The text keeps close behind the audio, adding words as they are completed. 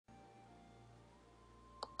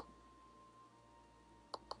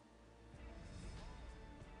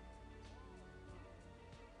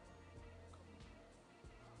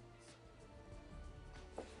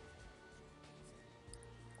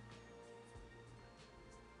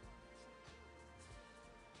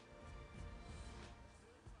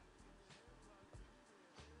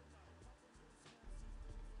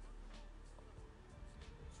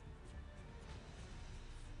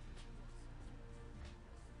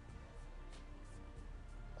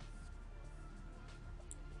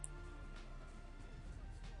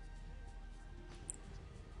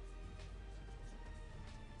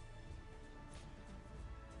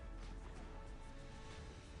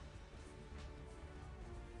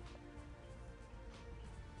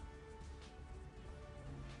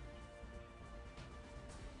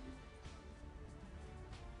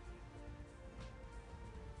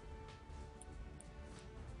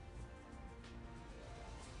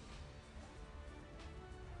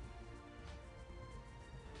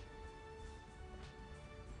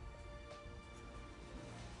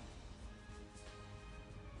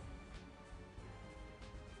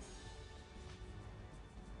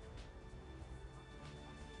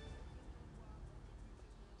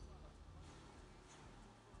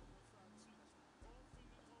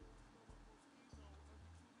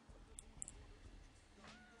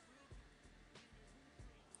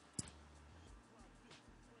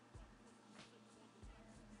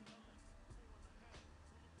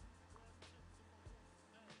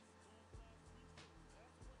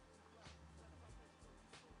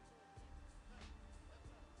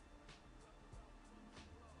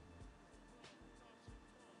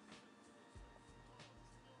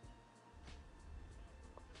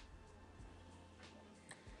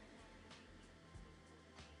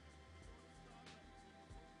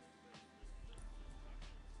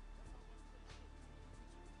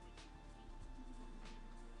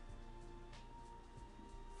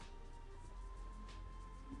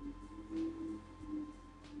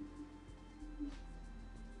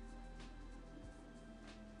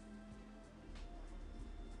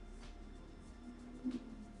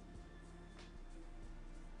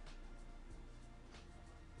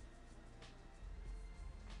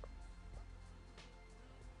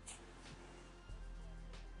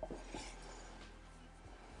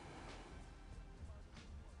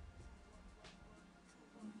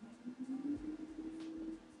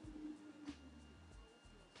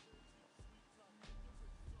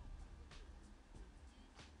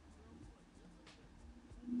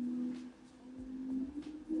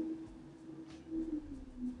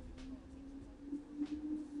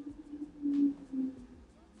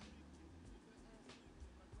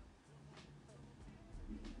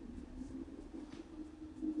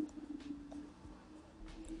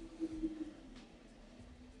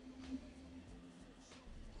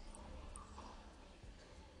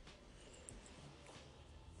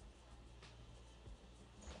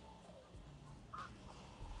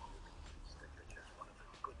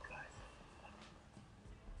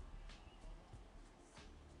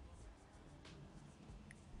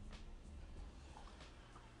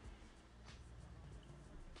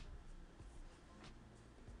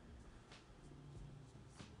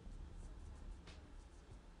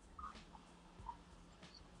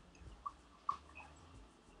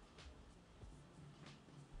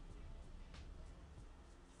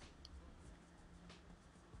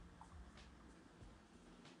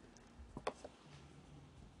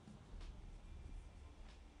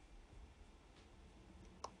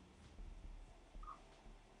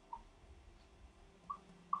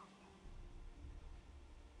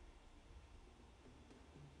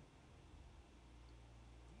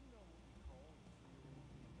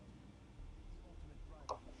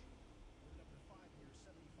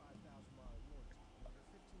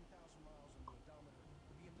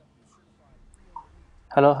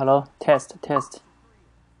Hello, hello, test, test.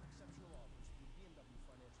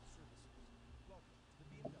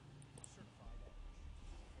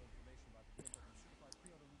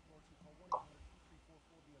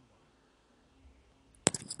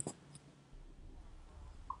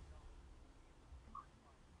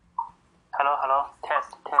 Hello, hello,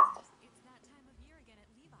 test, test. It's that time of year again at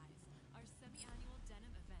Levi's, our semi-annual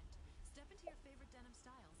denim event. Step into your favorite denim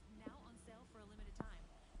styles, now on sale for a limited time.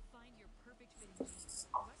 Find your perfect fitting jeans,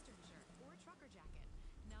 western shirt, or trucker jacket.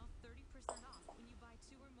 Now 30% off when you buy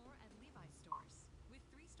two or more at Levi's stores. With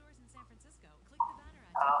 3 stores in San Francisco, click the banner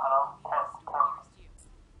ad to Hello, find hello, the Levi's test, store test. nearest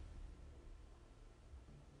you.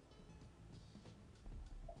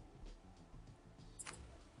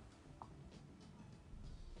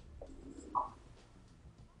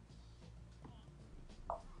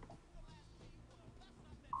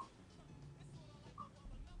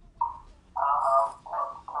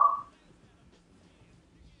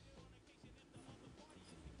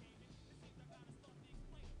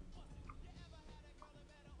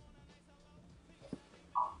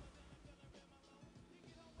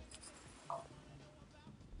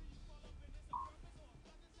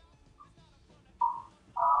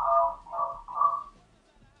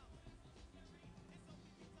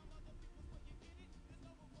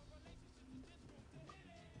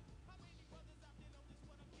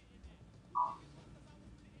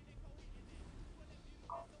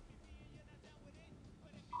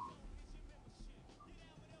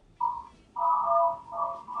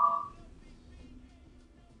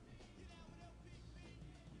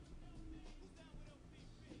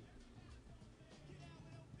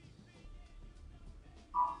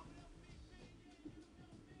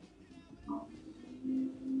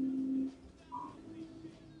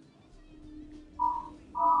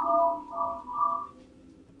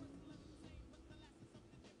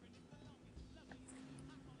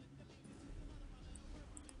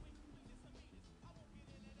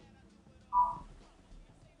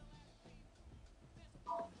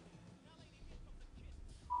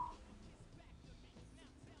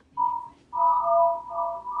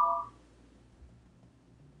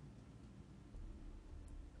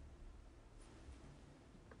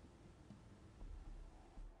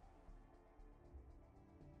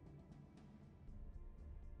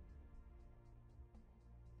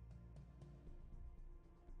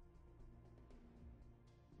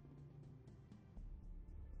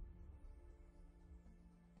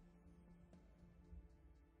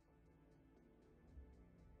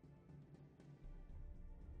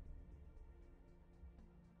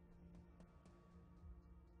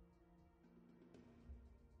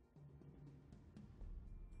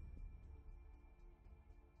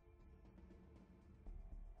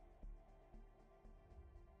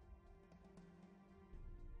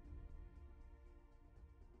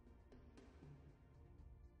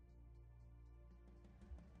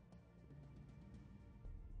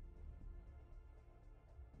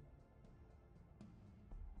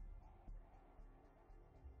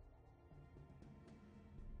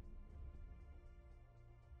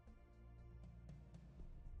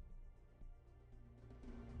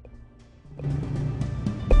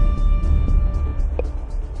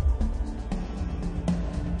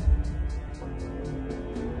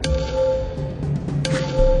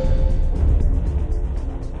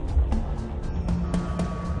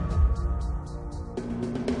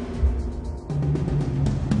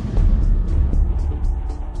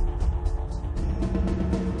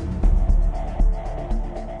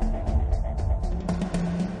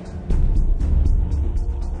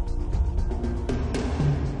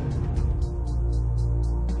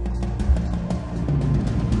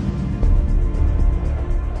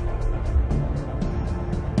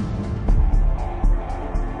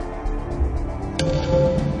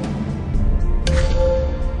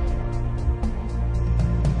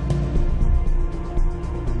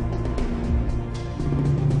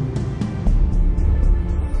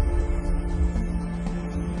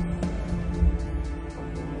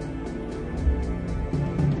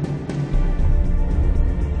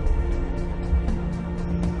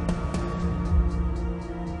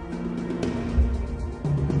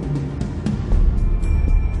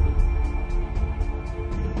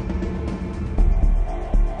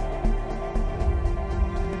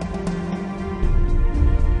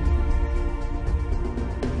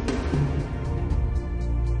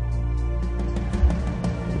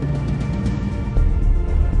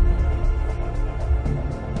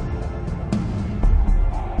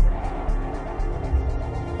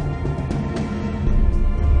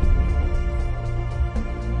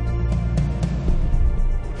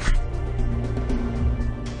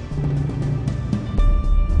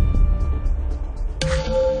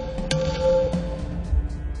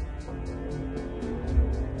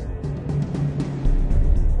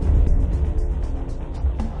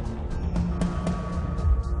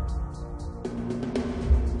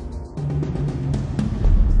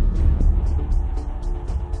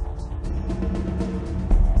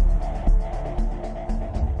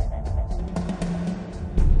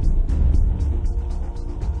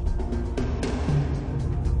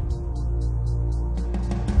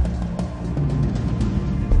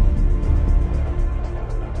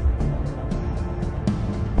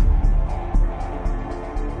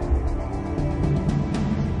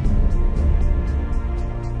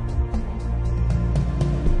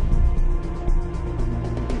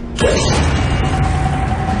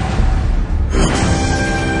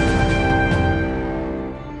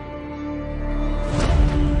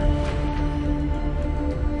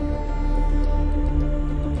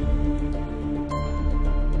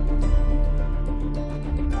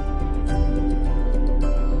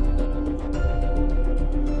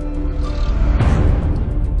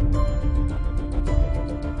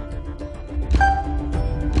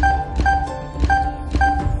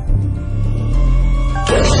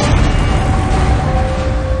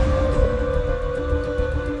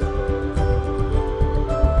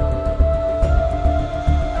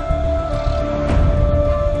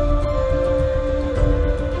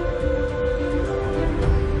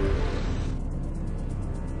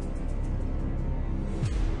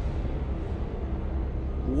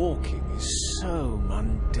 so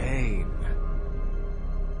mundane.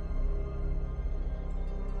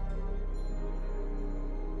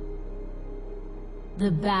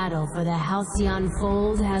 The battle for the Halcyon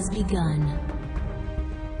Fold has begun.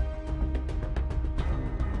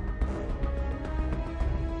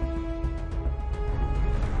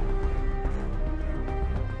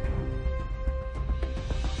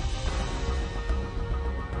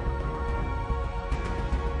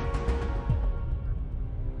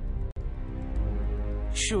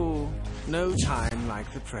 Sure, no time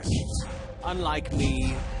like the present. Unlike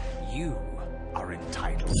me, you are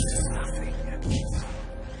entitled to nothing.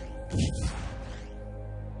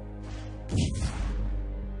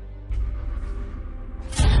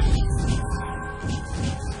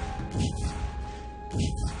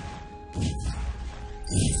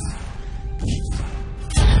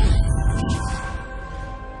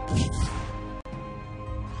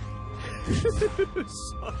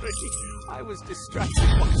 Sorry, I was distracted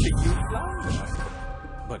watching you flounder.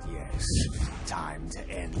 But yes, time to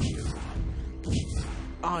end you.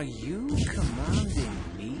 Are you commanding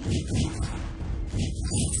me?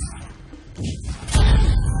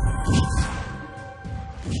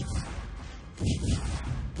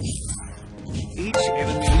 Each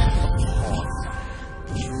enemy a pawn,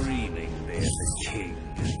 dreaming they're the king.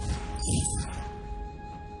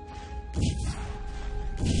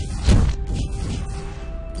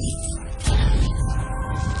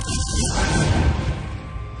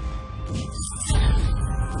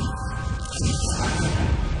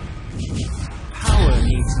 Power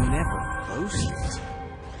needs never boasted.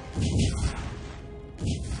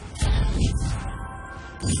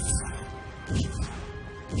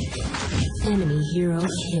 Enemy hero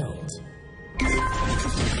killed.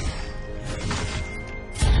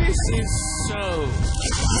 This is so...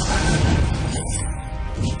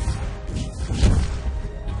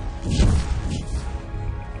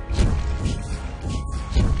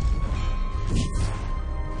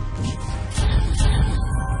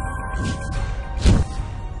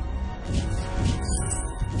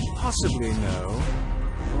 Possibly no.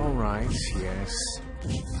 All right, yes.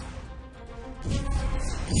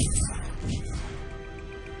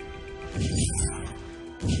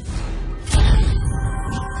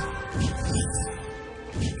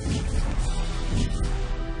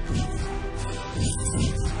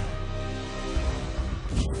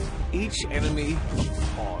 Each enemy a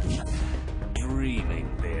pawn, dreaming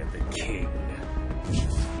they're the king.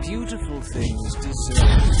 Beautiful things deserve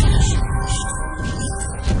to be cherished.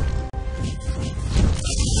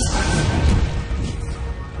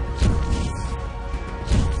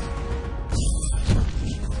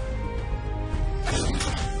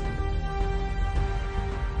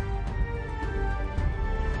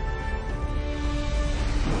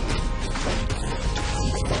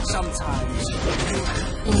 Sometimes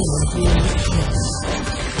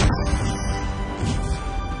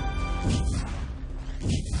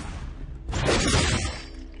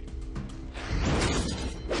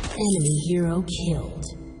Enemy hero killed.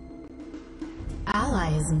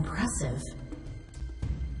 Ally is impressive.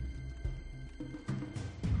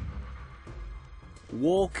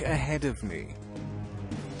 walk ahead of me.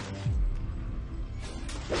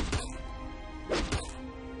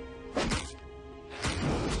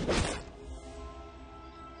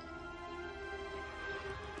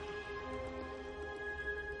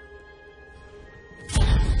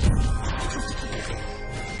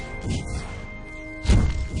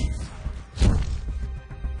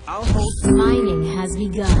 I'll hold Mining has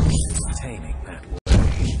begun. entertaining that way.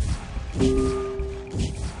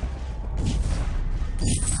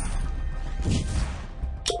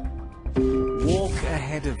 Walk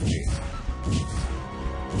ahead of me.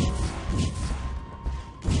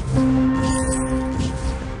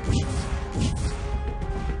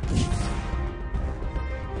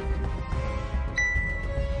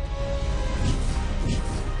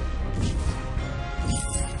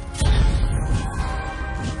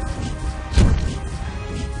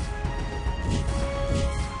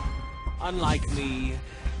 Unlike me,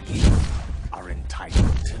 you are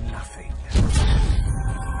entitled to nothing.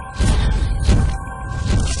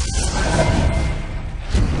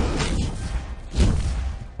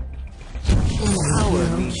 Power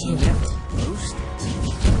needs never boasted.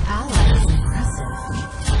 Ally is impressive.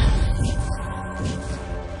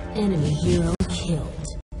 Enemy hero killed.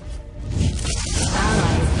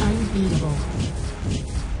 Ally is unbeatable.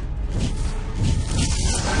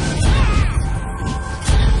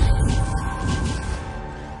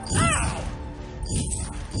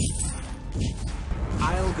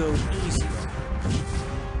 I'll go easy.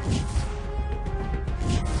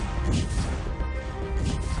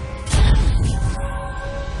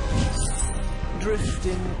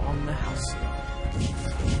 drifting on the Halcyon.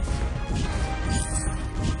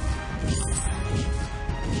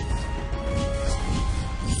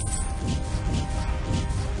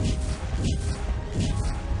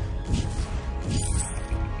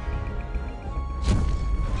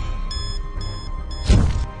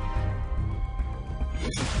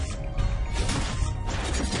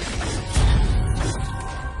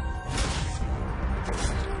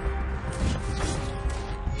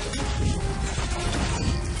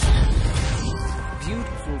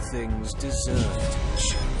 Beautiful things deserve to be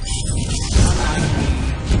cherished. Unlike me,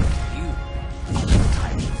 you are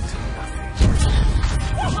entitled to nothing.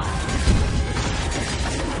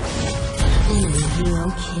 Enemy hero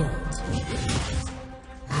killed.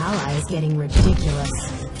 Ally is getting ridiculous.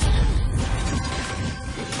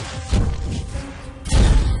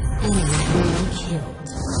 Enemy hero killed.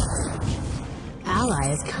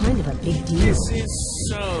 Ally is kind of a big deal. This is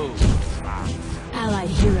so fun. Allied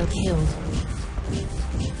hero killed.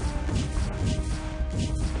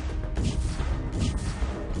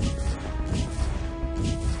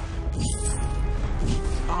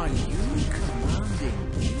 Are you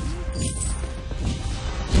commanding me?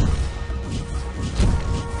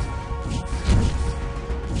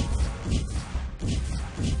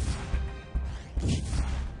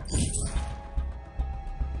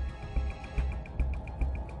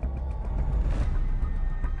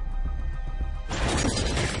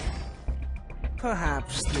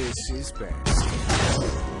 Perhaps this is best.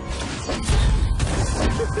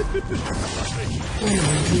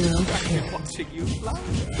 Enemy hero killed. Watching you flounder.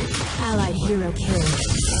 Allied hero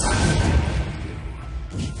killed.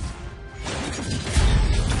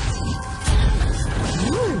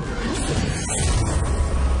 You're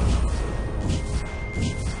impressive.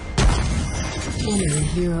 Enemy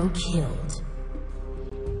hero killed.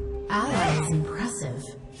 Ally is impressive.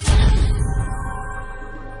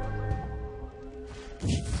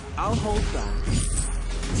 I'll hold back.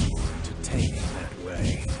 It's more entertaining that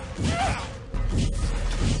way.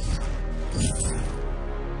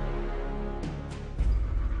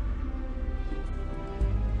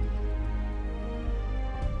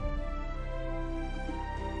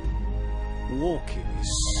 Walking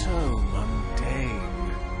is so mundane.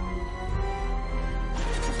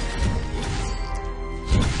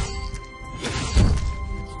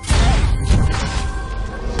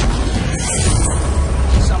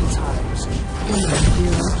 Sometimes Enemy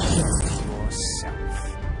hero killed.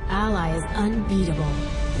 yourself. Ally is unbeatable.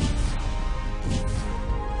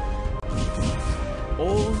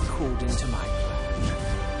 All according to my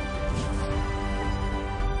plan.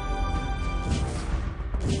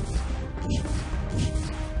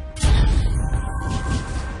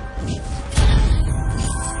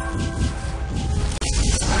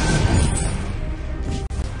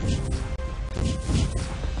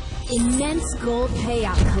 Immense gold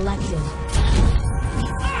payout collected.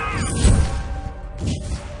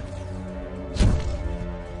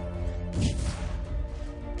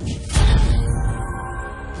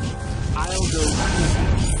 I'll go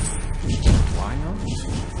crazy. Why not?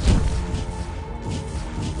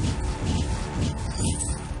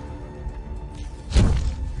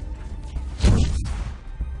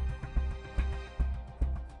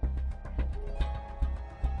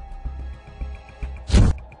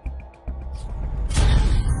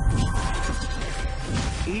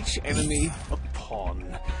 Each enemy a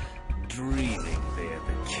pawn, dreaming they're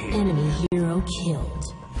the king. Enemy hero killed.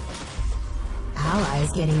 Ally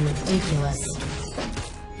is getting ridiculous.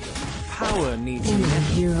 Power needs Enemy never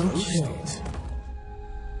hero boasted. killed.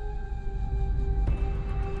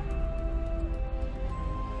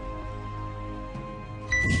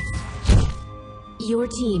 Your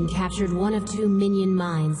team captured one of 2 minion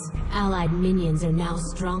mines. Allied minions are now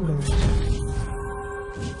stronger.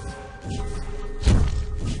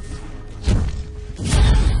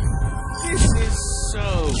 This is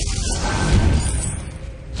so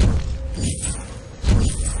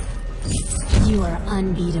You are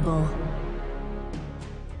unbeatable.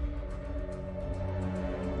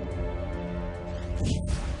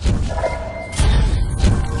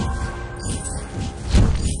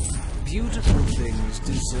 beautiful things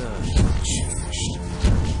deserve to be cherished.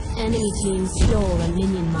 Enemy team stole a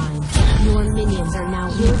minion mine. Your minions are now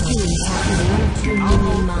Your team captured one of 2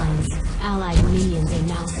 minion mines. Allied minions are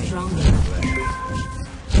now stronger.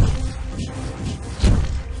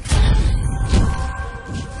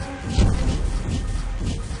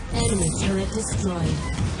 Enemy turret destroyed.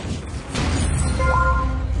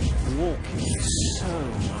 Walking is so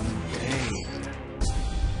mundane.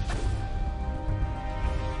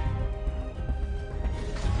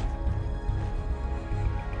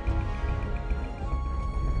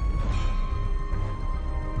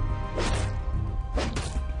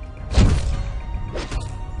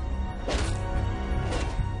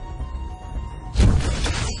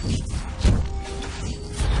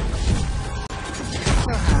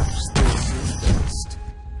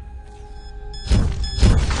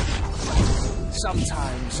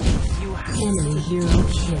 Sometimes you have Enemy to hero do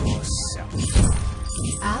it kill.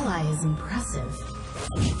 yourself. Ally is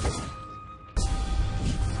impressive.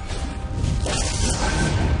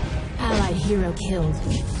 Allied hero killed.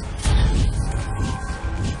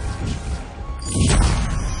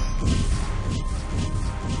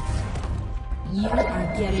 You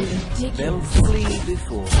are getting They'll ridiculous. flee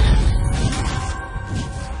before.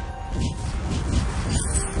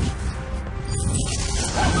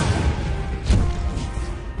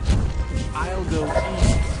 I'll go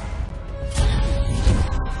easy.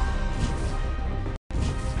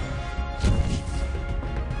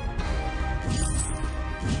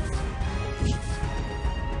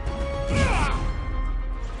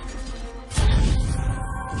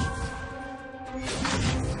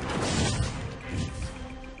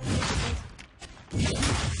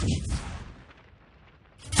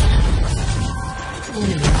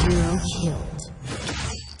 Enemy hero killed.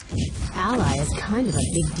 Ally is kind of a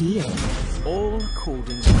big deal. All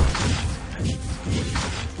according to plan.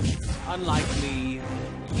 Unlike me,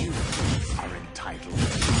 you are entitled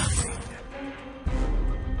to nothing.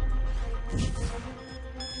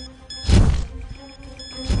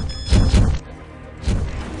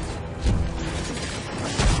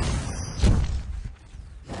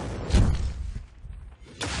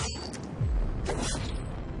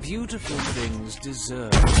 Beautiful things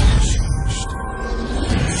deserve to be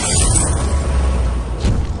cherished.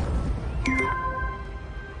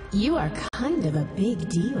 You are kind of a big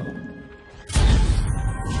deal.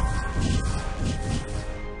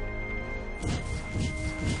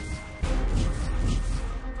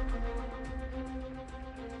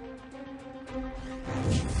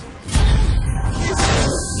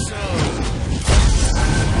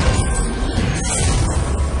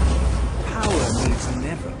 Power needs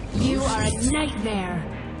never. You are a nightmare.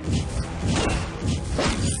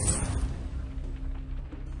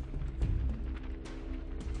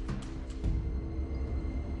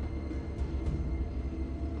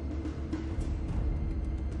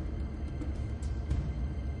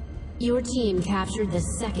 Your team captured the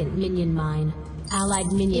second minion mine.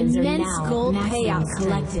 Allied minions Immense are now gold maximum payout strength.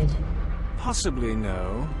 collected. Possibly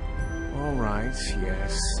no. All right,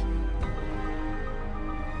 yes.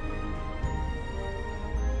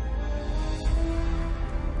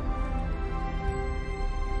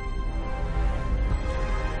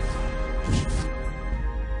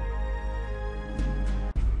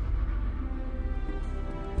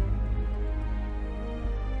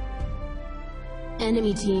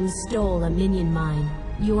 Enemy team stole a minion mine.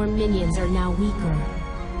 Your minions are now weaker.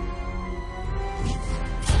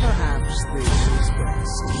 Perhaps this is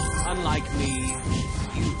best. Unlike me,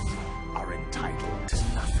 you are entitled to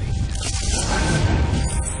nothing.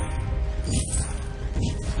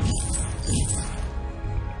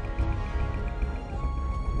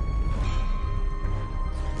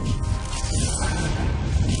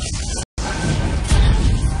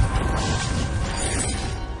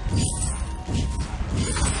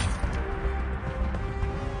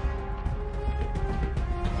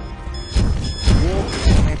 Walk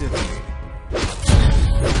ahead of me.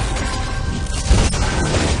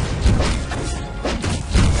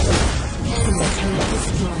 Enemy turret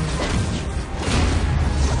destroyed.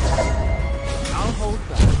 I'll hold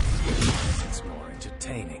back. It's more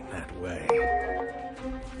entertaining that way.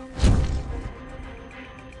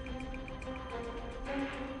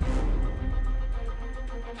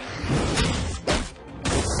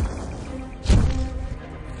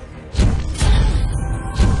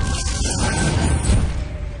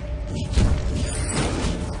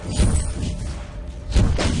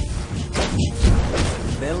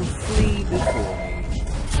 They'll flee before me.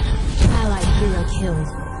 Allied hero killed.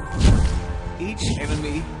 Each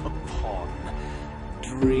enemy a pawn,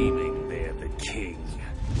 dreaming they're the king.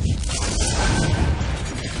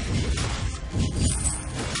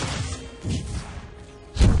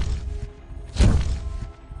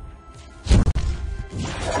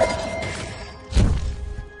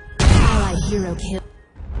 Allied hero killed.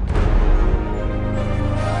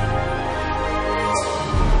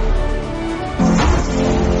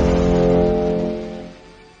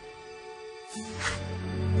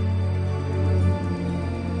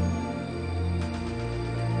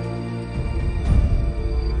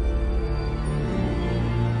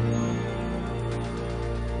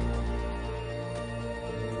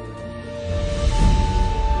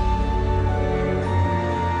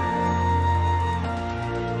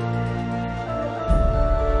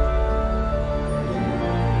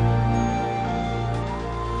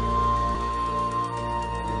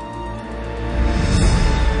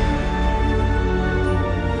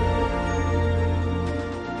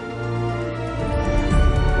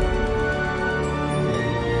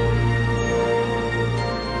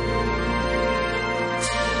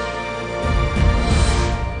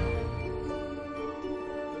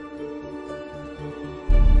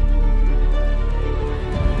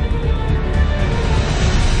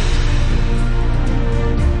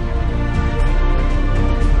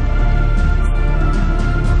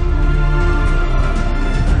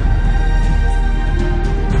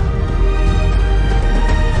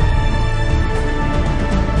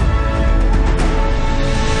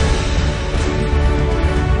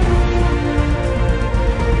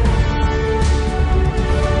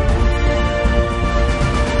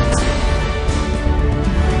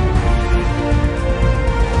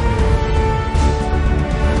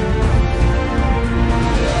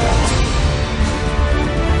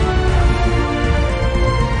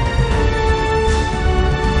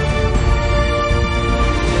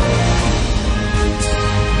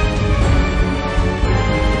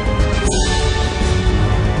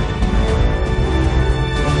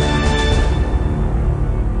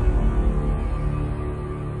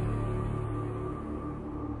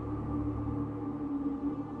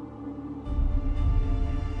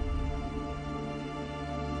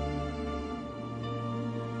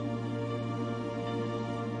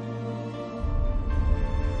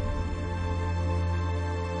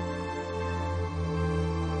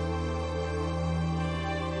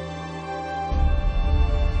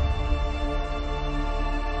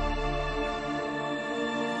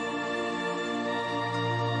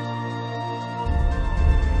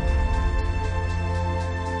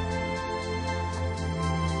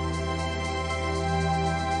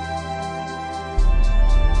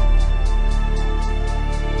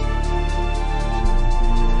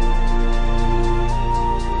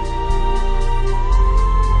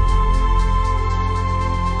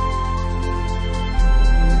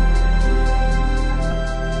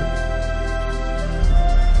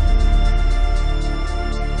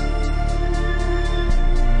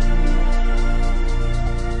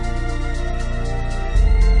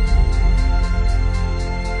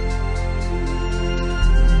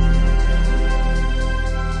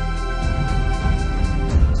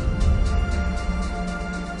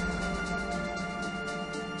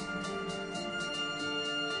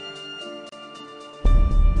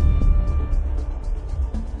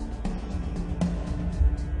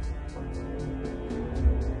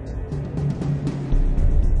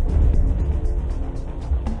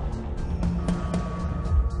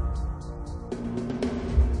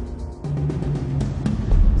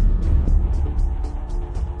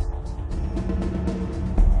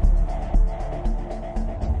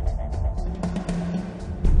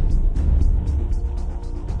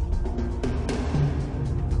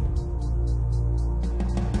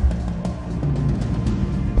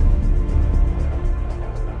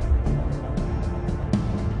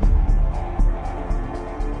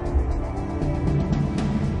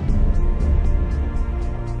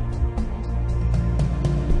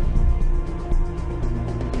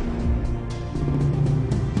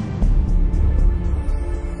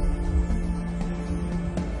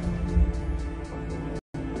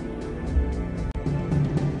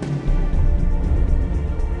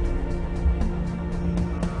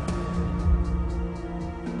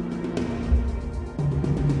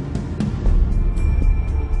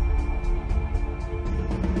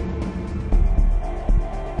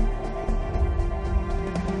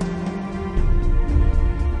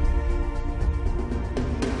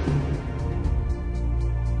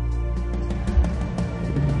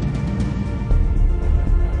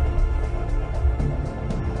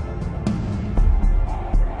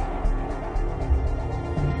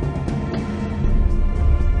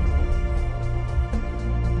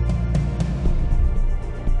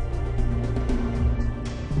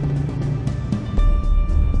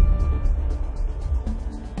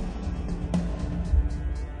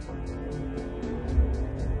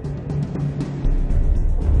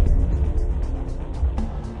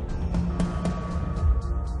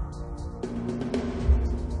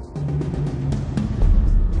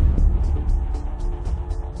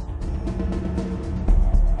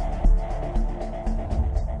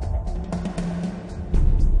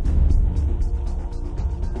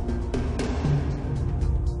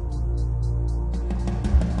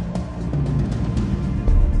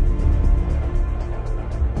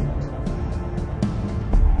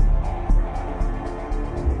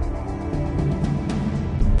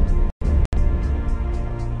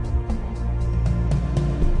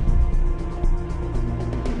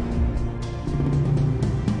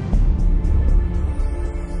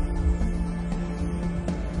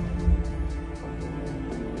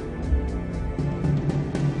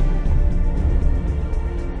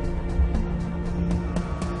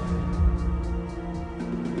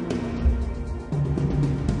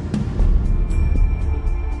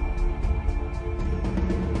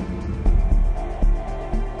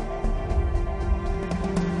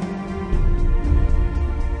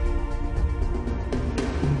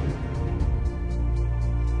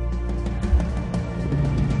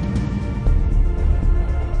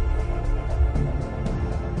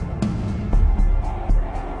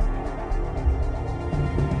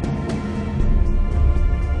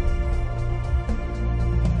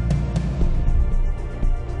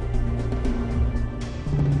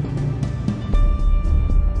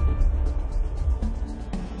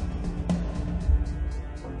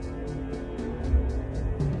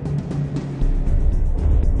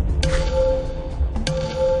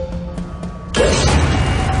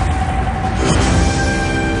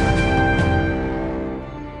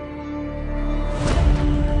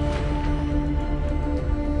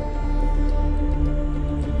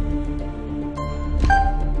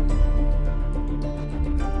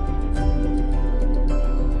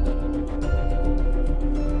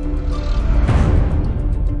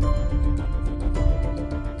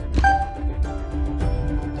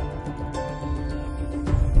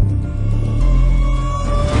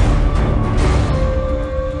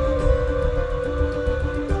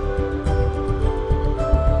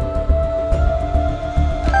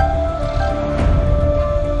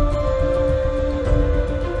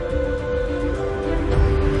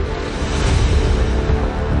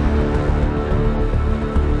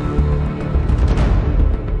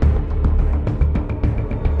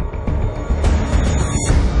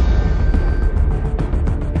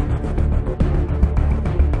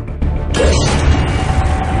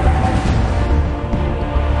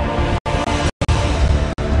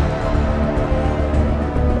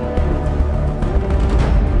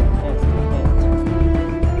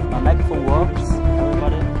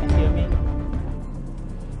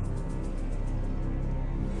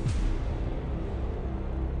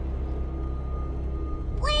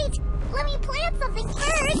 something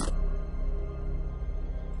first!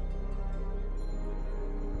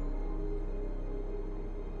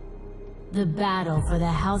 The battle for the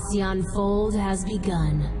Halcyon Fold has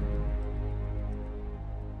begun.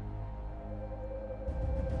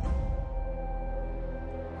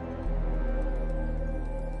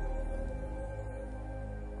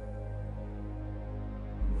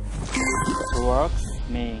 Works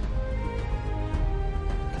me.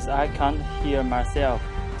 Cause I can't hear myself.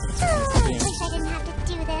 I wish I didn't have to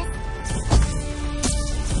do this.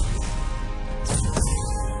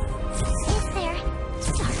 Is there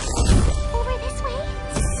dark over this way?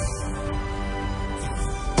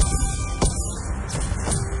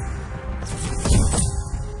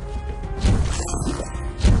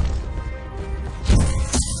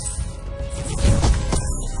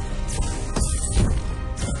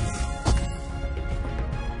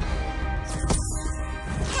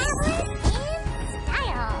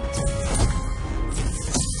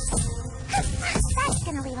 That's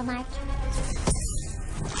gonna leave a mark.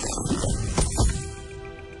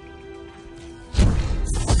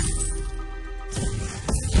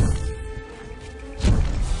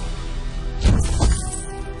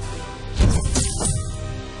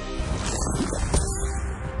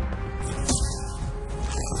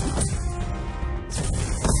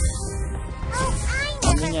 A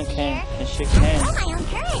minion can shake hands. Oh, my own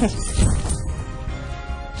courage.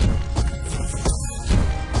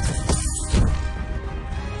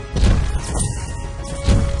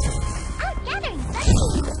 I'm gathering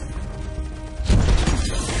sunbeams.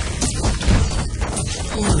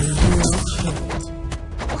 Enemy hero killed.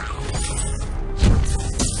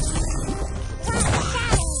 Wild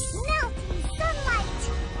shadows melt in sunlight.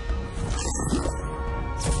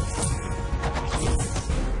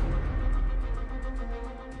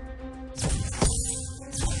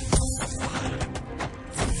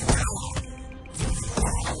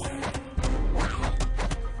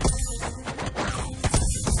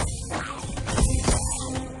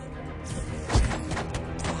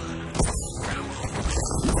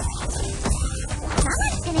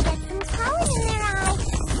 Someone's gonna get some pollen in their eye.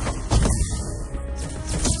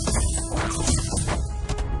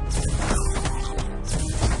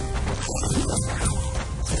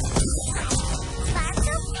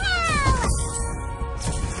 Sparkle pow!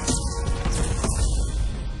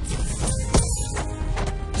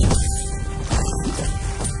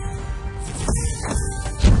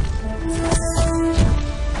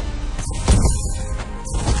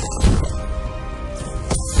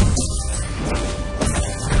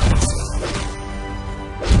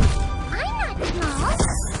 I'm not small.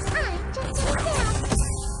 I'm just a cat.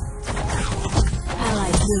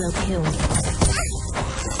 Allied hero killed.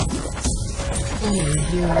 Enemy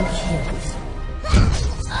hero killed.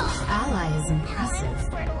 Ally is impressive.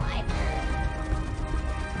 Where do I?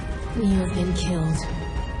 You have been killed.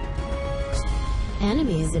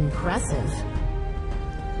 Enemy is impressive.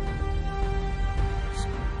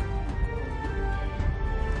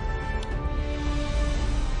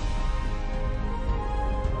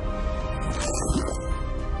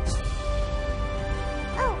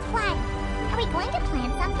 Oh, what? Are we going to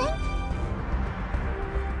plan something?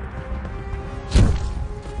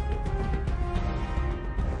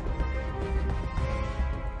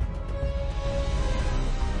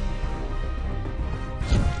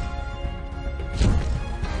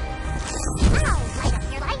 I'll light up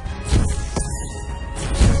your light.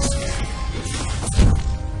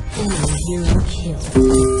 Enemy hero killed.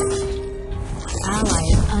 Ally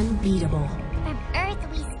is unbeatable. From Earth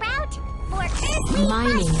we sprout, for Earth we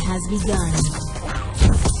Mining fight. has begun.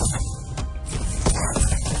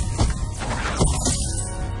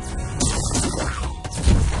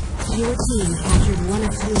 Your team captured one of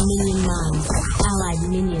 2 minion mines. Allied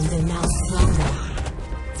minions are now stronger.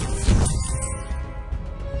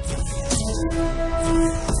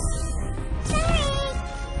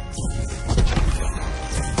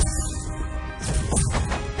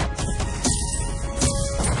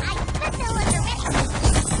 I whistle like a rip.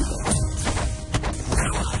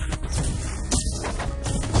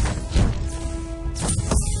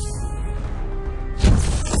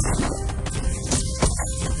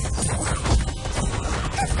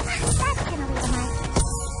 That's gonna leave a mark.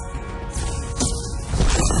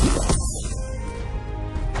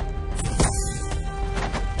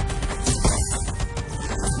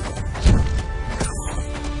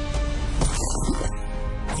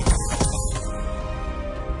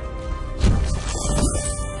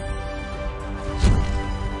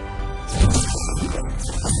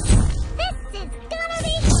 This is gonna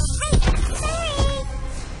be great. Sorry.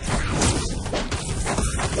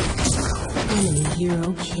 Enemy hero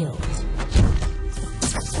killed.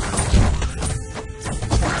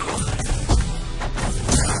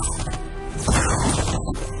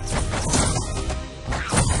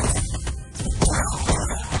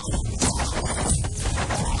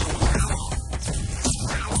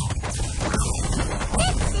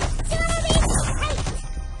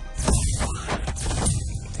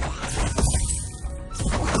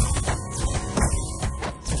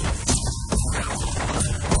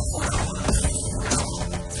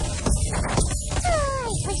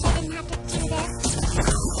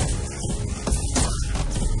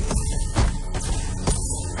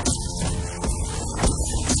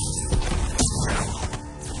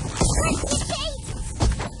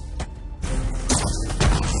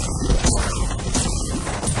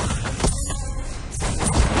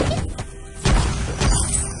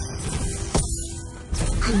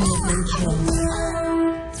 has been killed.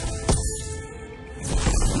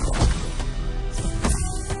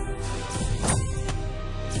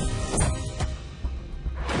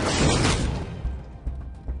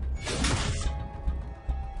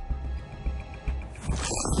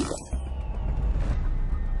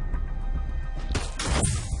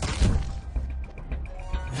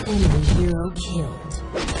 Enemy hero killed.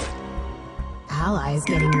 Allies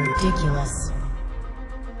getting ridiculous.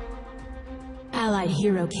 Allied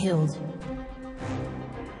hero killed.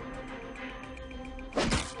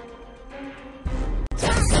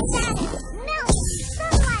 No!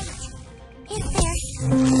 Sunlight! Is there...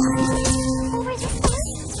 over this way?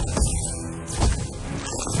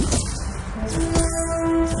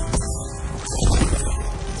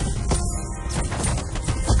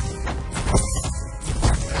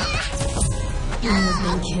 He has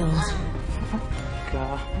been killed.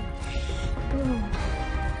 God.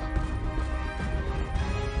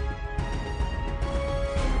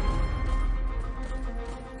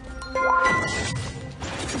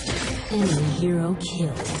 Enemy hero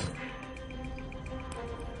killed.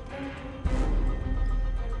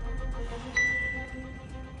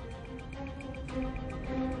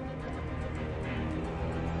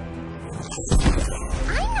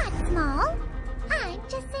 I'm not small. I'm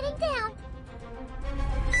just sitting down.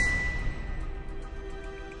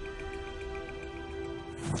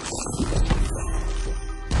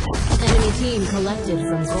 Enemy team collected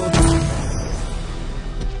from gold mine.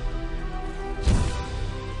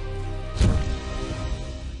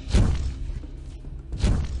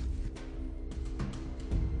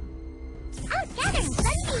 Out gathering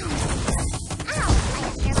sunbeams. Ow, I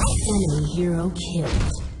missed your life. Enemy hero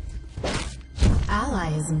killed. Ally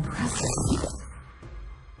is impressive.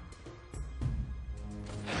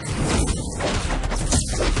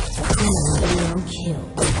 Enemy hero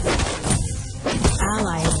killed.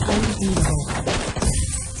 Ally is unbeatable.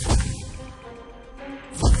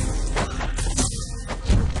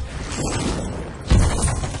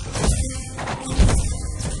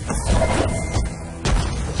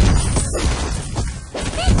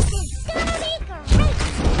 This is gonna be great.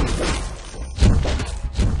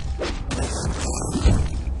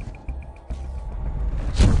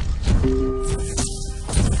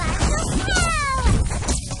 Sparkle Cow!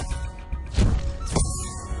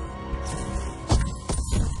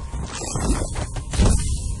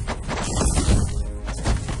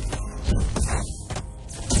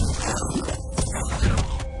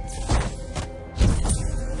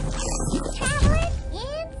 Traveling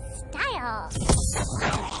in style.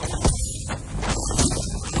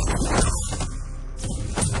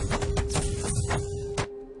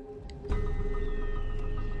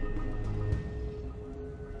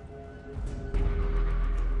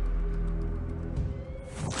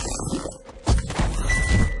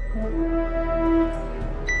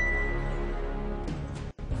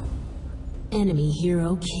 Enemy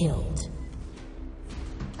hero killed.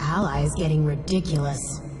 Allies getting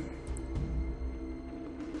ridiculous.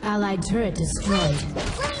 Allied turret destroyed. Let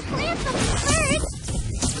me plant them first.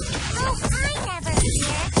 Oh, I never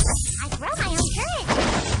fear. I grow my own courage.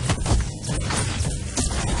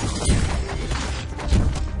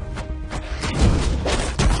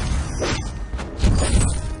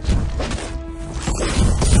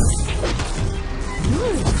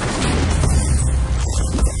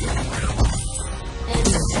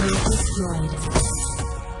 Enemy turret destroyed.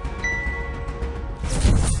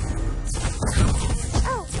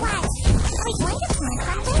 Oh, what? Are we going to plant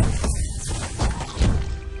something?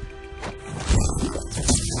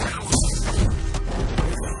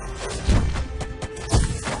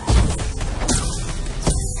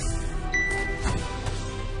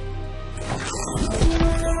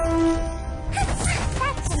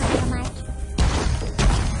 That's enough, Mike.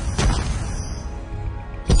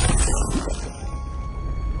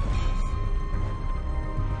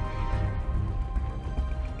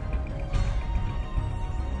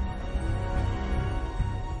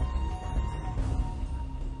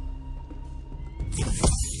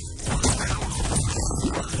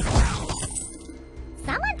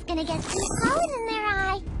 Someone's gonna get some pollen in their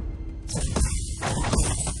eye.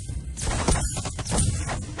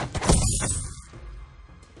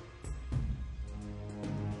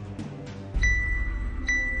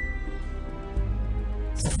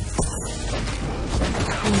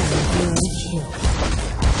 Enemy hero killed.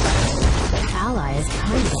 Ally is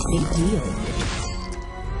kind of a big deal.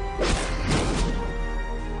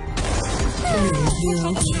 Enemy hero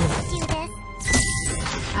I can killed. do this.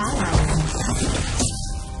 Ally is impressive.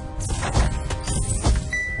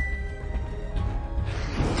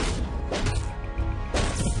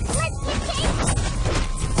 Let's get chased.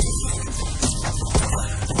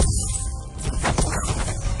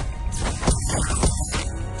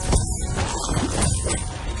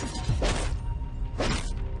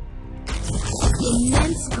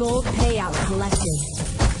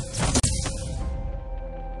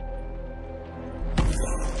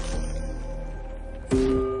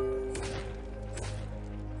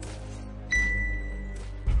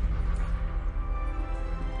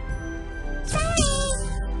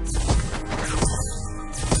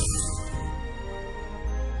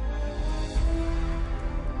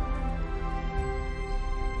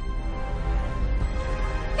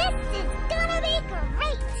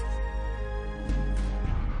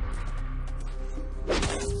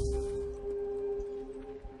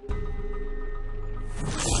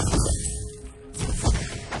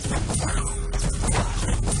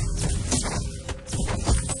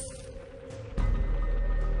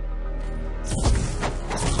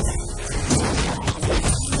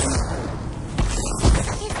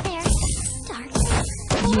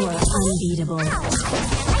 unbeatable.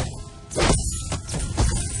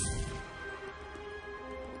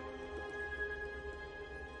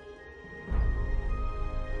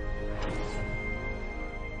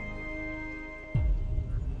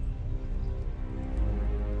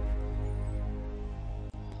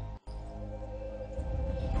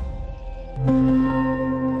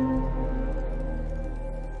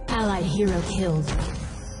 Allied hero killed.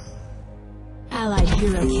 Allied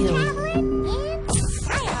hero killed. Traveling in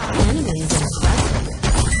style. Enemies impressive.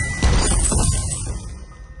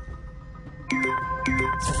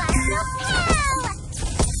 Buttermilk Pow!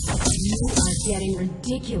 You are getting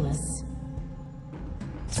ridiculous.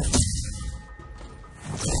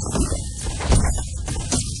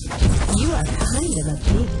 You are kind of a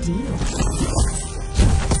big deal.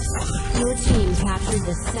 Your team captured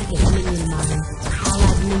the second minion mine.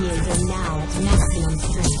 Allied minions are now at maximum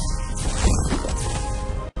strength.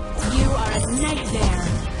 You are a nightmare.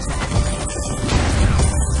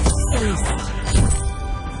 Ace.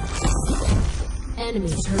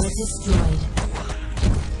 Enemy turret destroyed.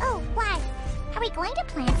 Oh, what? Are we going to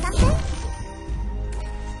plant something?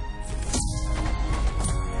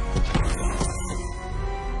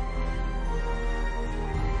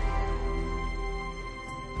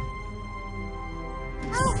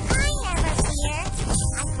 Oh, I never fear.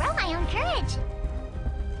 I grow my own courage.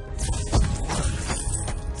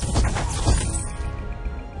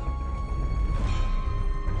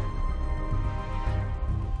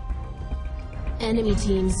 Enemy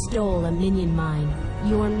team stole a minion mine.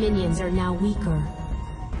 Your minions are now weaker.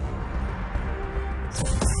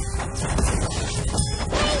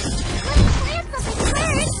 Hey, let me plant something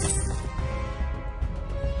first.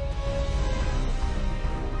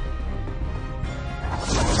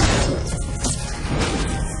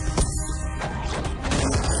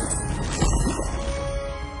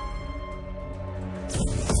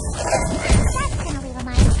 That's gonna leave a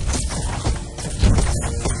mark.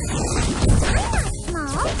 I'm not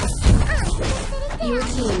small. I'm sitting Your down.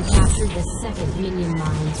 team captured the second minion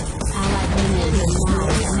mine. Allied minions are now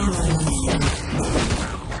at maximum strength.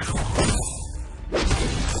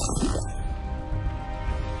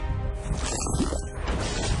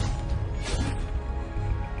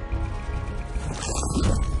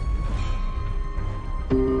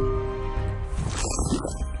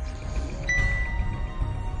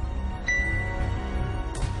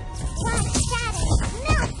 Black shadows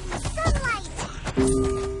melt in the sunlight.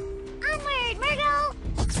 Onward, Myrtle!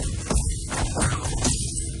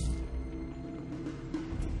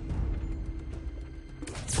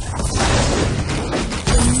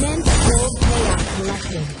 Immense gold payout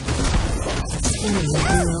collected. Enemy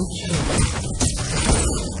hero killed.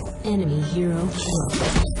 Enemy hero killed.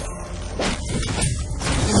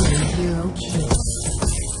 Enemy hero killed.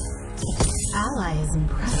 Ally is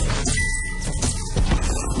impressive.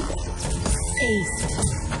 Ace.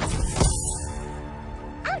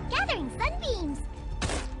 Out gathering sunbeams.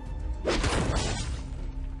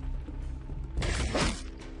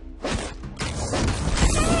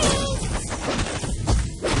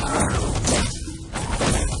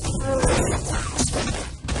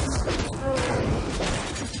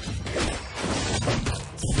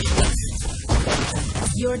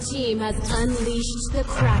 Your team has unleashed the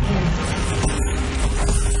Kraken.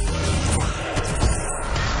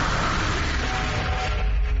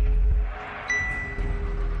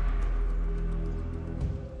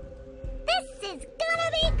 This is gonna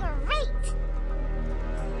be great!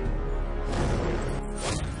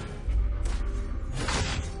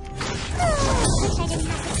 Wish I didn't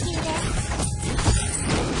have to do this.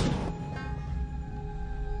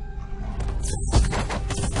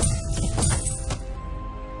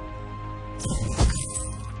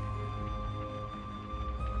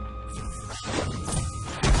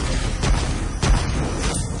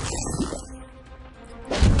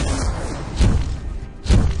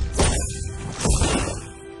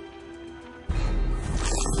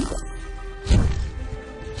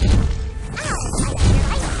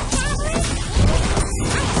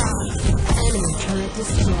 Enemy turret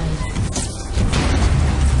destroyed.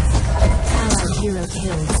 Allied hero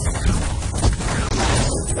killed.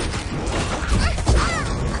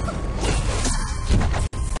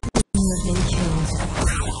 You have been killed.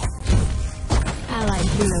 Allied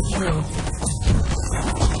hero killed.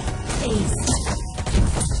 Ace.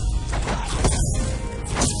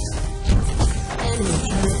 Enemy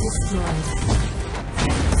turret destroyed.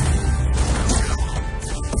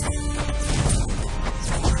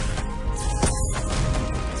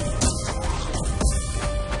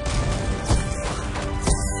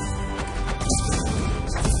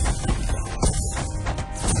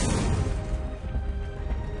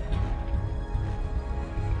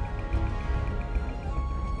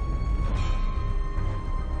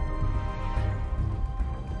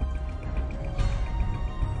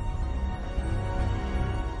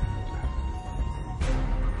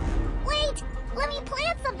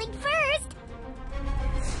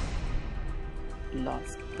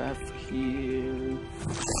 That's bad for you.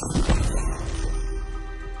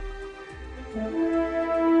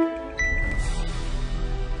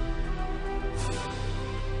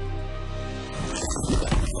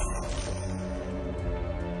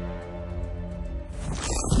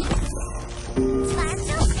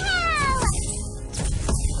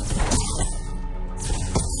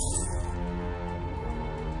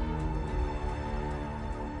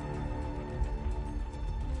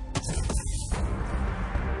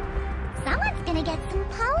 Someone's gonna get some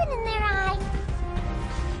pollen in their eye.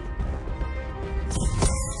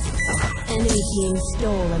 Enemy team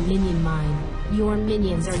stole a minion mine. Your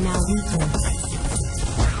minions are now weakened.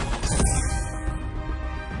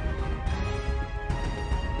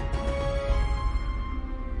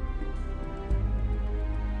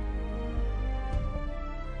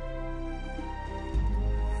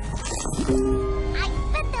 I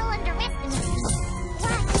bet they'll underestimate me.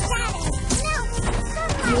 Black shadow. No!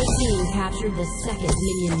 Your team captured the second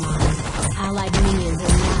minion mine. Allied minions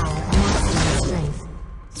are now at maximum strength.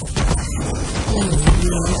 Enemy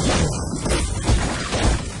unit killed.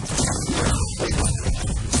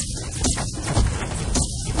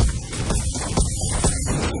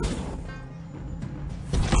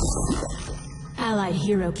 Allied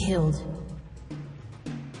hero killed.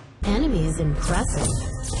 Enemy is impressive.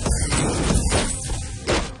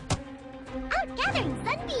 Out gathering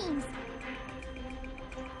sunbeams.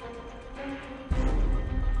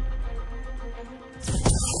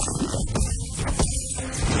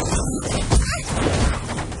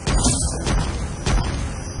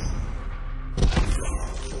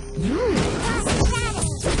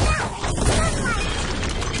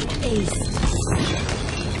 Ace.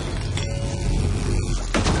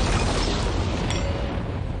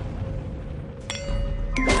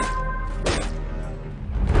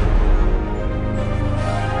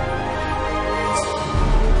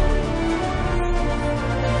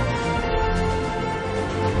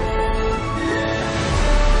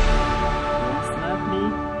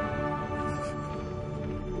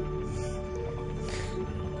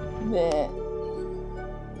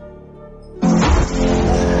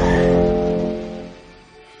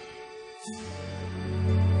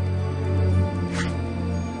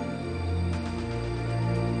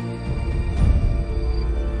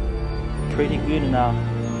 Pretty good now.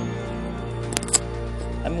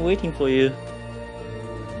 I'm waiting for you.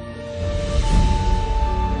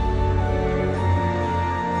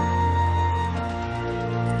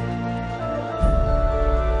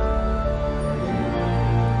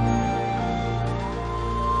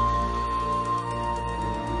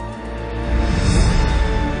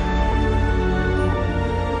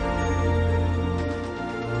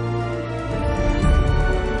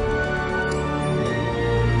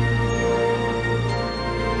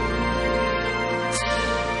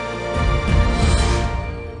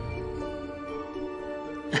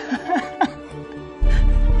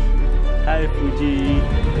 Hi Fuji.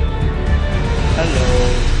 Hello.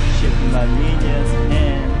 Ship my minions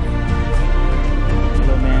and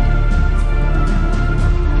hello man.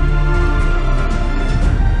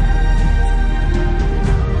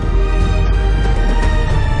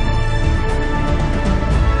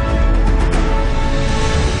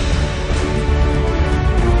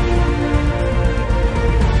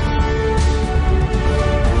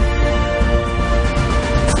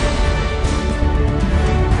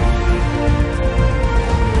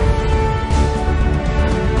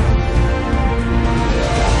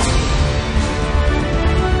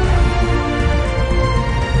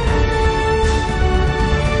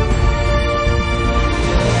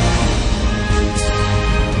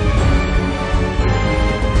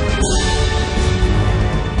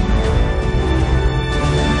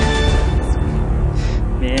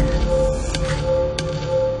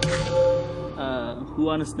 Who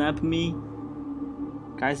wanna snap me?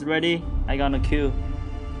 Guys ready? I got a queue.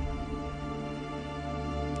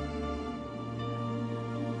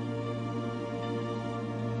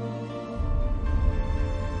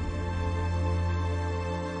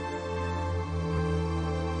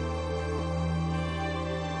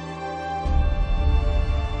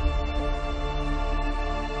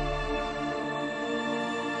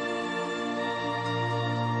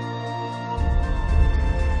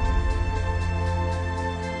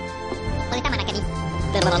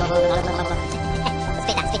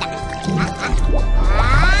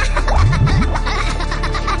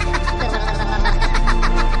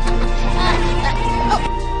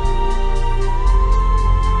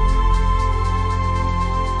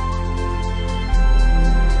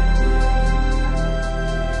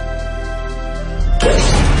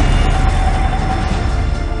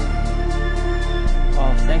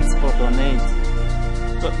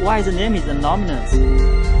 Why the name is anonymous?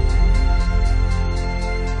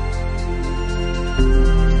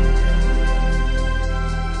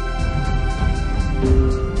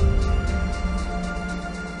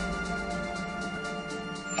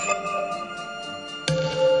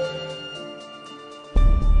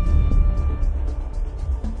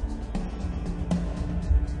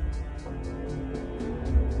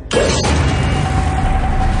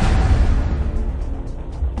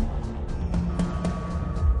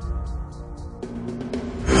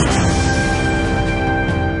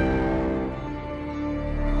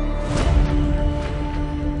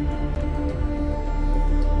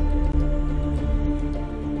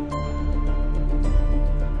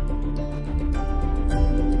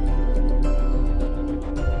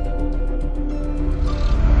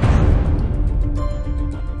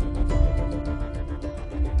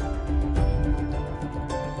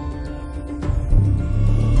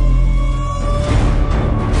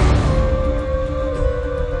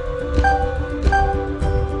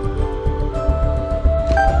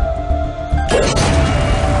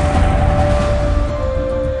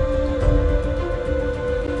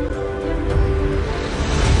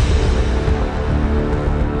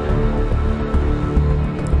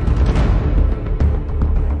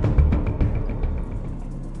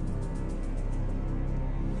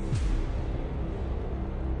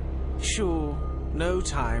 Sure, no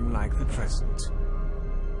time like the present.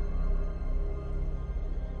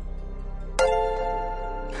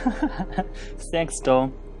 Thanks,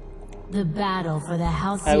 Dom. The battle for the I will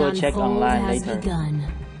Halcyon check Fold online has later. begun.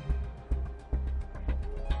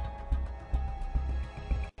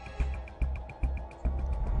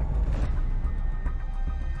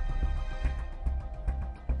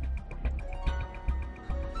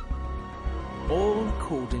 All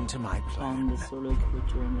according to my plan. On the solo queue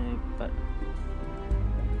journey, but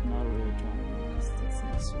not a real journey. That's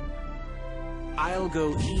necessary. I'll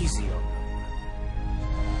go easy on them.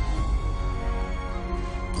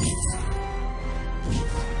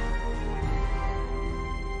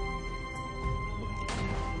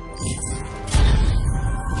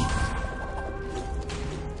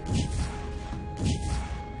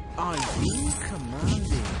 Are you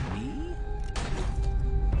commanding me?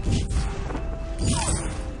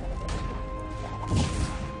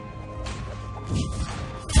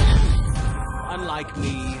 Unlike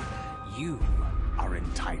me, you are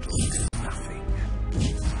entitled to nothing.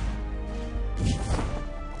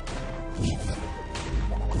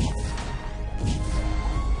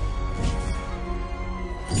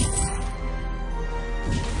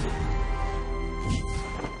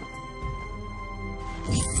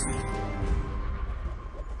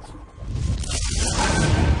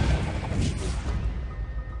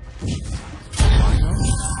 Why not?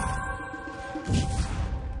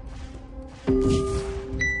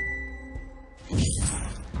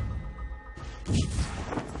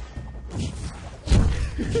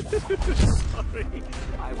 Sorry,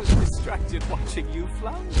 I was distracted watching you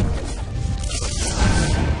flounder.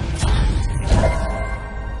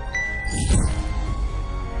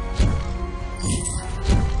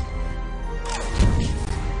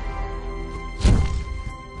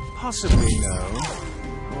 Possibly no.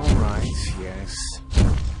 All right, yes.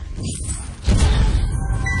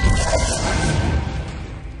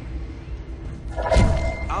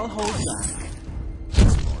 I'll hold back.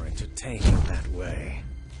 It's more entertaining that way.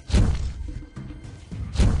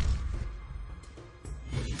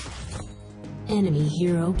 Enemy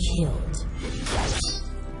hero killed.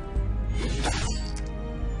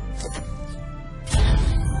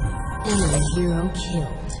 Enemy hero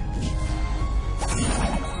killed.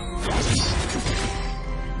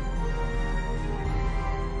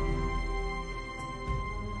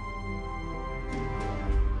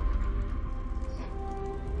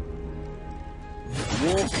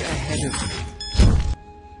 Walk ahead of me.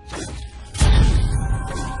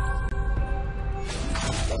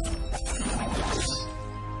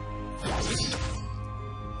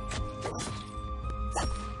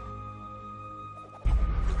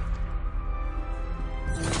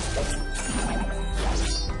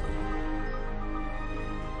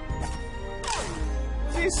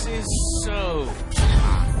 This is so...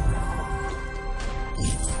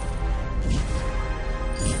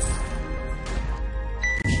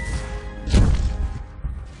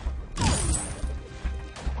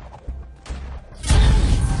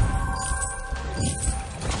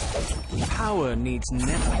 Power needs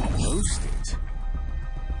never boasted.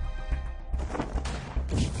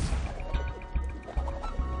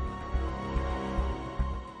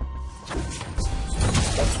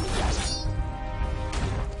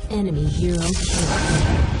 Enemy hero killed.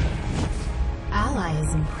 ally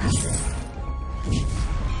is impressive.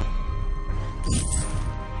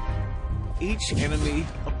 Each enemy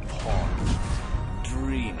a pawn,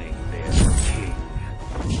 dreaming they're the king.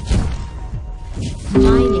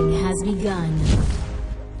 Mining has begun.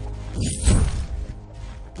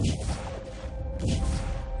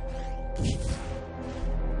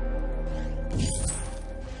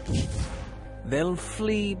 They'll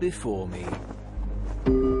flee before me.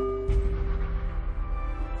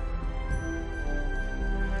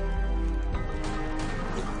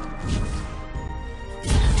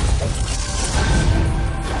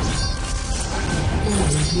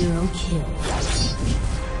 Enemy hero killed.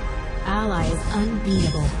 Ally is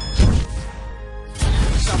unbeatable.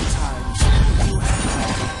 Sometimes you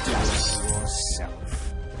have to do it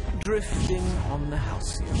yourself. Drifting on the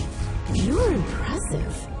halcyon. You're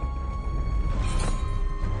impressive.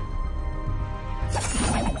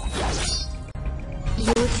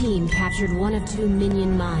 Your team captured one of 2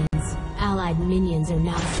 minion mines. Allied minions are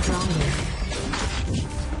now stronger.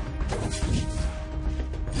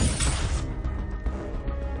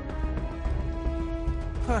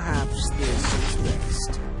 Perhaps this is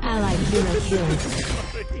best. Allied hero killed.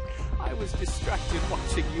 Sorry, I was distracted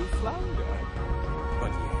watching you flounder.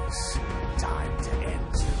 But yes, time to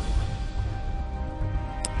end soon.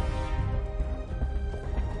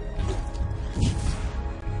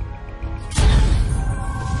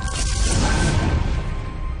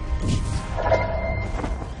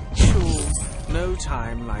 Sure, no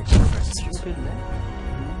time like the present.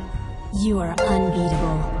 You are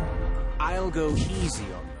unbeatable. I'll go easy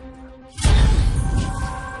on them.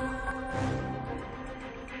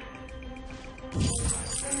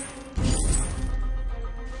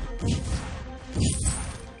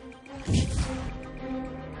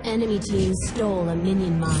 Enemy team stole a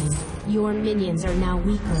minion mine. Your minions are now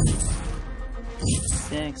weaker.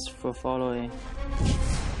 Thanks for following.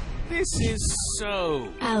 This is so...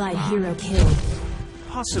 Allied hero killed.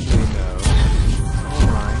 Possibly no.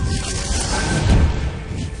 Alright, yes.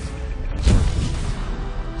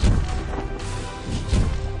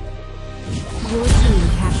 Your team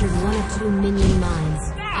captured one of 2 minion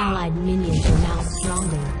mines. Allied minions are now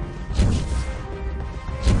stronger.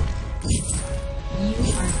 You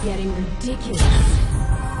are getting ridiculous.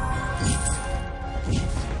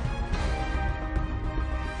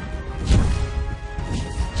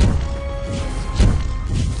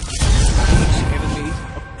 Each enemy a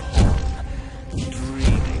pawn,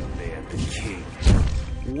 dreaming they're the king.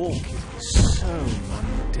 Walking so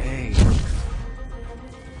mundane.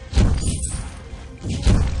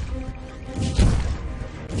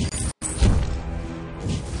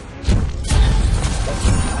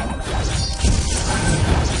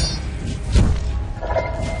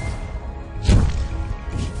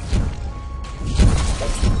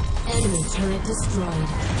 Enemy turret destroyed.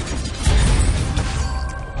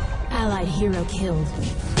 Allied hero killed.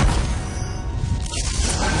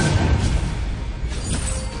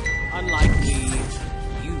 Unlike me,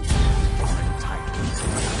 you are entitled to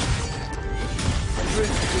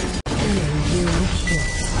drifting. Enemy hero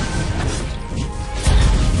killed.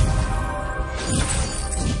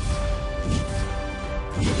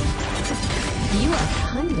 You are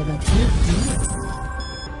kind of a big deal.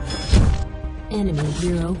 Enemy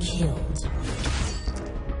hero killed.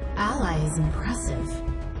 Ally is impressive.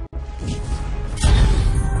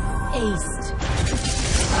 Aced.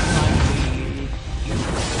 Unlike me, you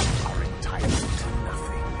are entitled to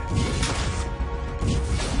nothing.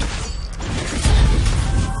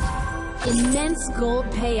 Immense gold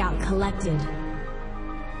payout collected.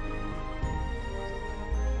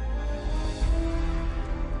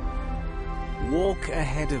 Walk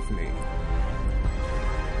ahead of me.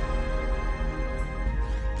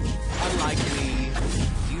 Unlike me,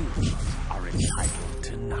 you are entitled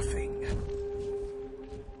to nothing.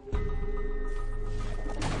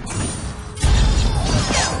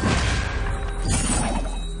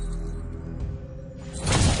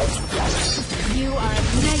 You are a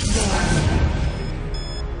nightmare.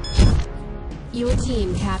 Your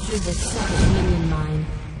team captured the 2nd minion mine.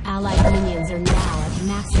 Allied minions are now at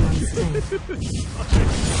maximum strength.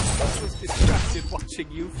 I was distracted watching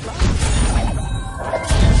you fly.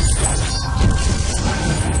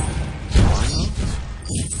 Why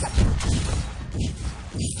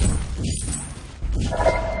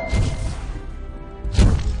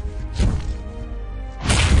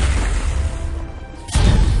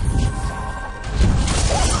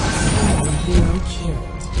Enemy hero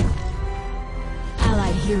killed.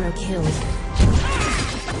 Allied hero killed.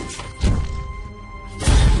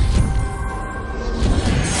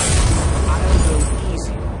 I'll go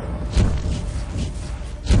easy on them.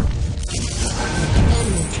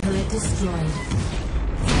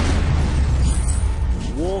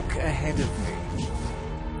 me.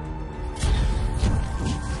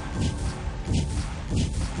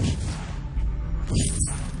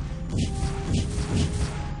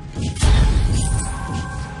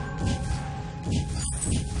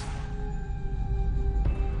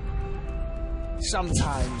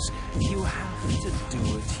 Sometimes you have to do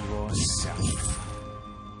it yourself.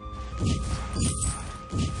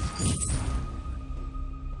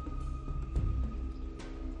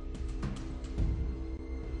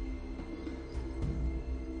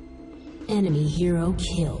 Enemy hero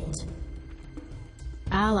killed.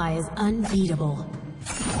 Ally is unbeatable.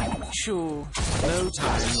 Sure, no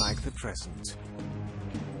time like the present.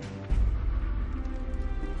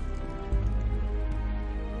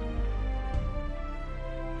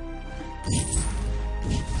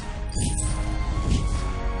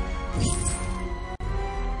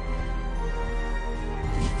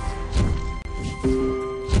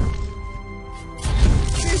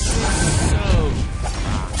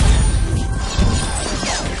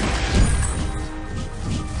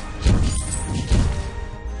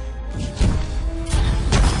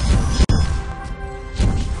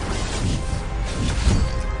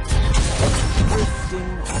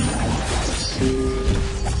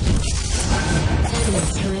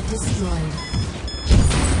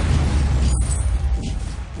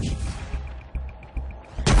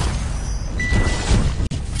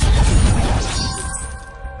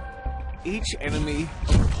 Each enemy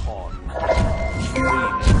a pawn.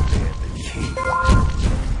 Dreaming they're the king.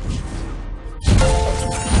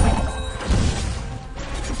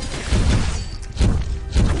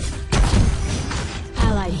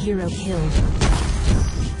 Allied hero killed.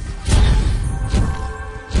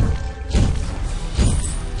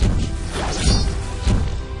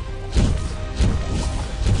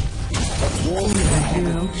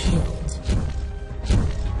 Hero killed.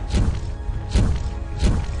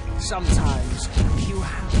 Sometimes you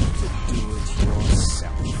have to do it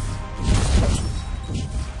yourself.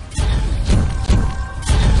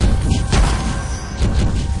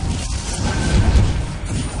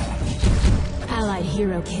 Allied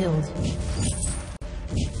hero killed.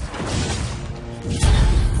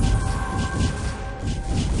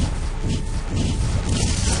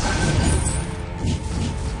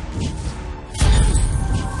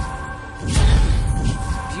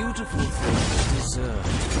 Beautiful things deserve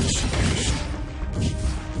appreciation.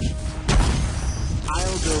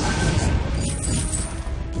 I'll go easy.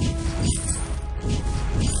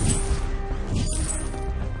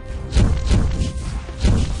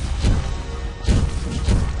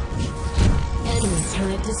 Enemy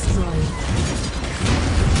turret destroyed.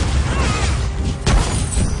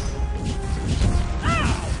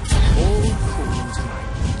 All according to my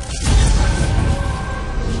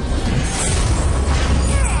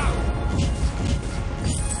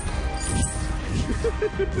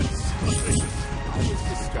Sorry, I was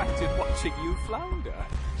distracted watching you flounder.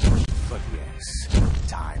 But yes,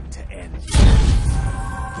 time to end you.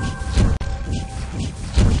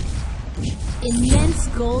 Immense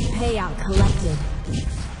gold payout collected.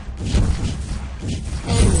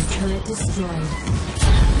 Enemy turret destroyed.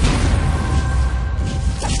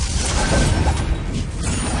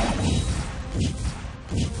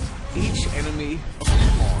 Each enemy a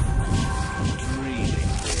pawn. Dreaming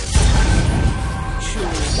there.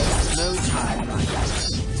 Sure, no time like that.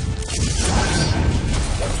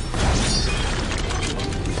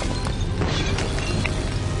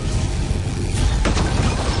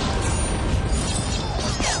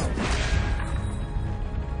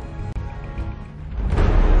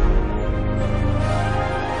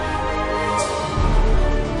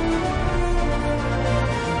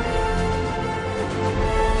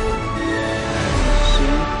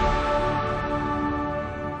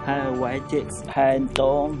 White Jets, hi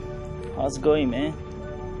Tom. How's it going, man?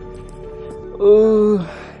 Ooh,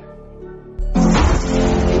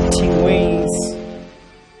 18 wins.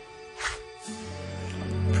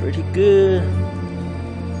 Pretty good.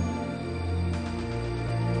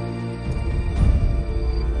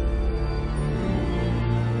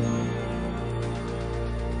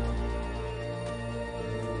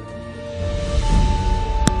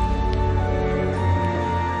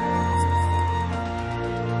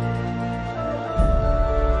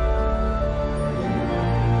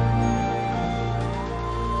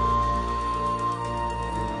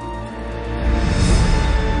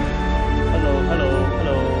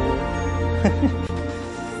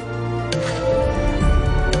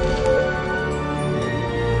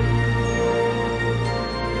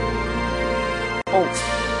 Oh,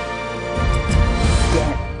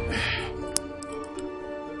 damn.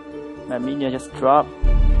 My minion just dropped.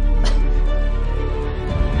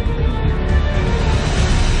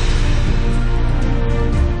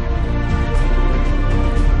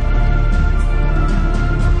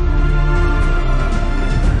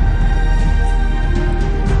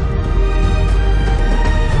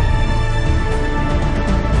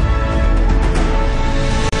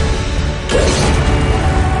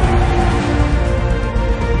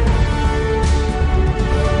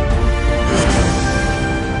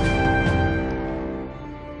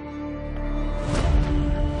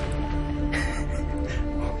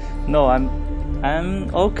 No,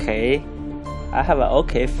 I'm okay. I have an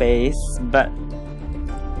okay face, but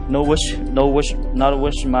not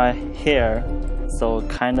wash my hair, so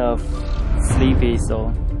kind of sleepy.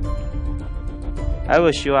 So I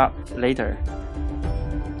will show up later.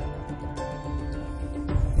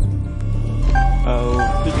 Oh,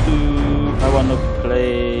 I want to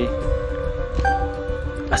play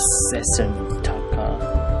Assassin Taka.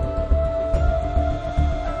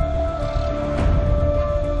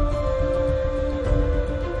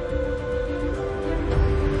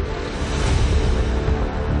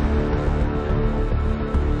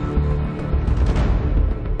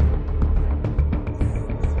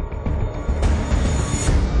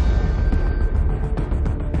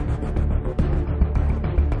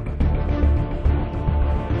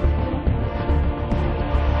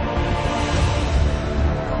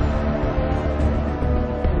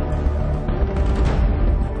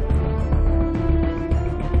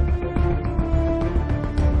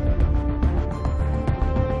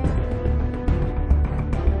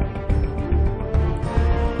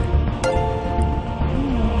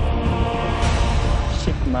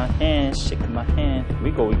 Shake my hand,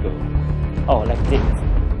 wiggle, wiggle. Oh, like this.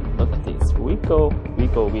 Look at this. Wiggle,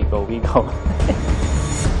 wiggle, wiggle, wiggle.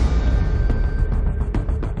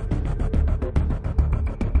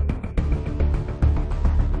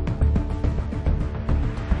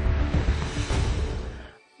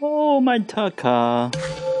 Oh, my Taka.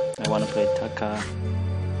 I want to play Taka.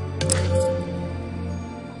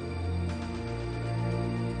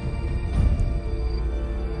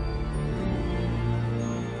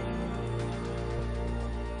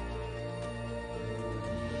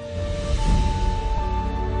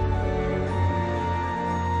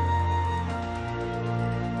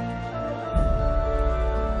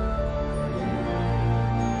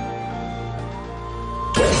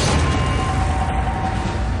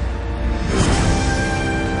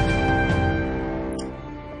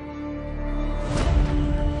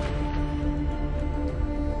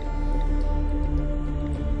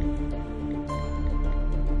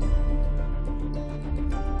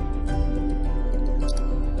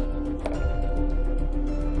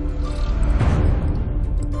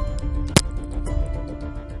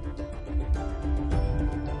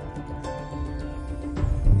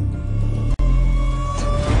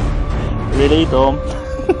 Really, Dom?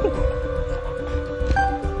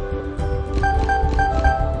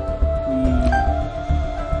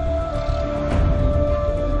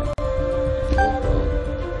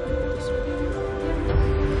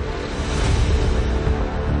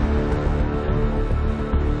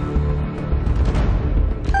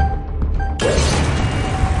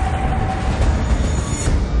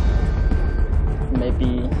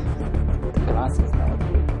 Maybe the glass is not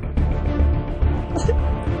good.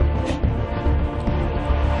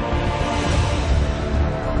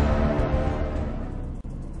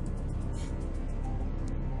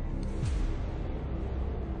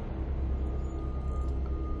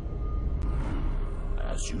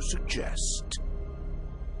 As you suggest.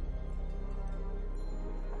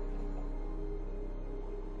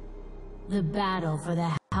 The battle for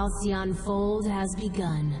the Halcyon Fold has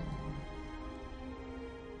begun.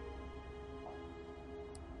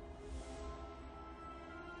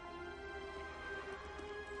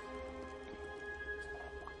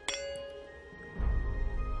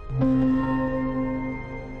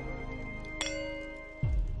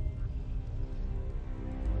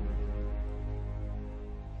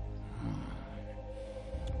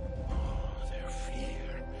 Their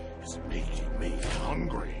fear is making me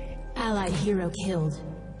hungry. Allied hero killed.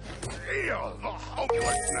 Feel the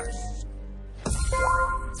hopelessness.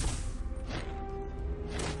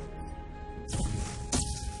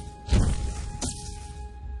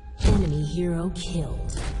 Enemy hero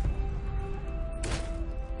killed.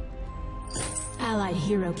 Allied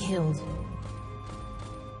hero killed.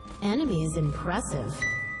 Enemy is impressive.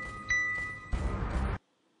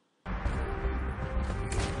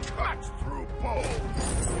 Cut through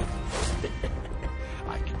bones.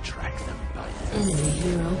 I can track them by Enemy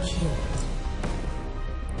hero killed.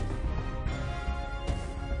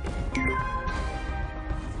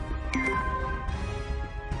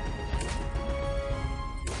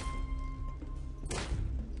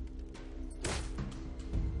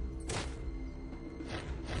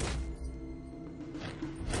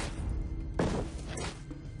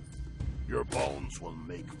 Your bones will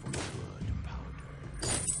make for good powder.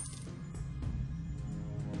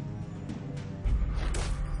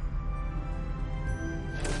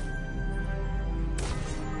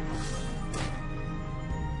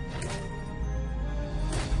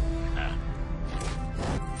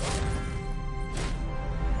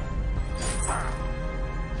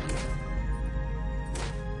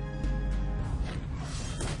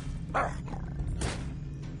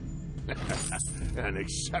 An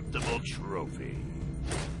acceptable trophy.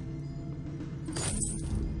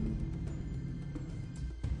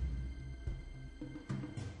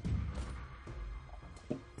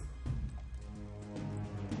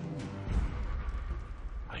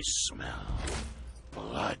 I smell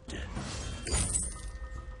blood.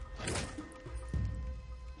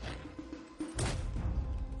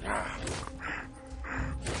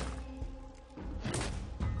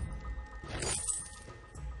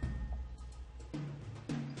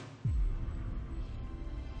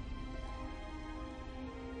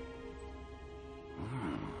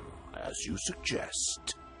 As you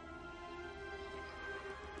suggest.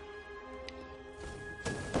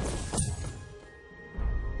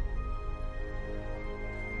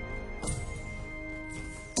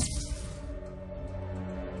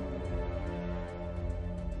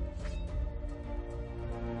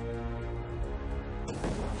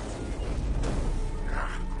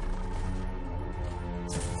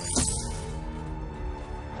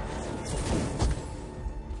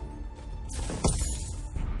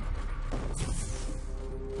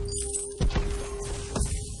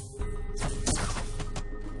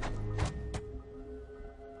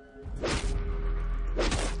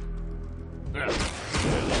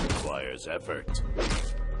 Effort.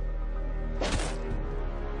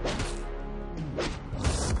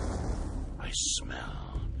 I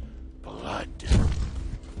smell blood.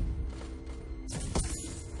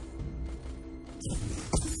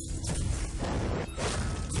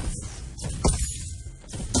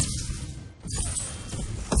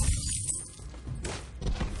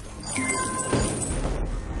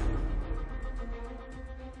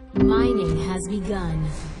 Mining has begun.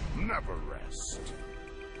 Never rest.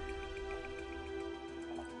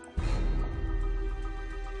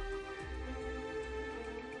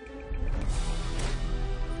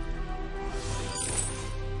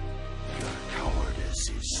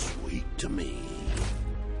 To me.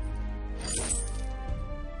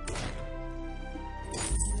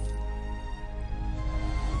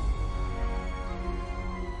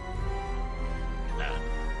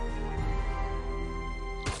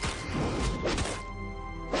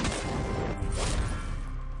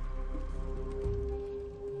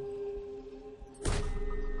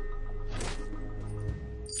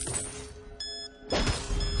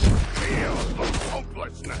 Feel the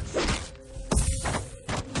hopelessness.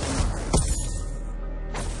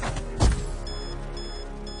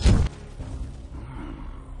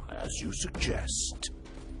 As you suggest.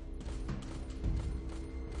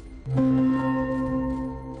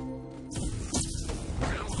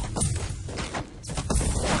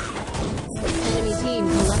 Enemy team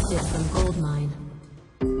collected from gold mine.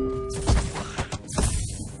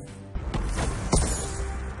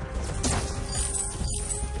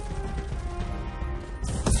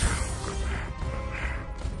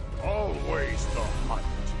 Always the hunt.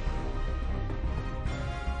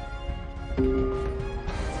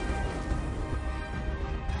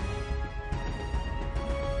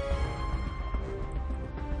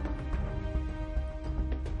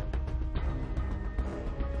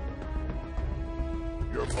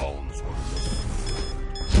 Your bones were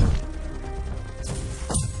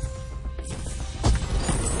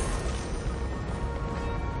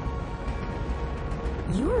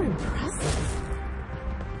You're impressive.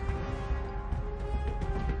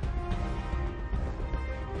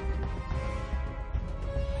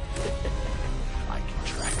 I can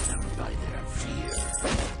track them by their fear.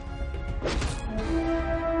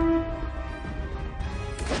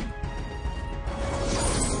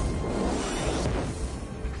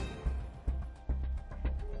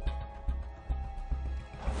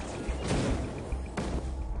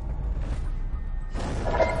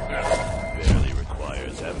 Barely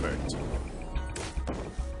requires effort.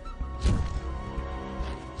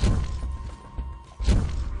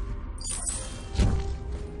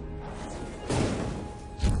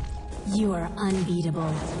 You are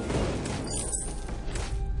unbeatable.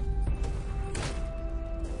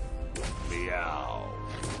 Meow.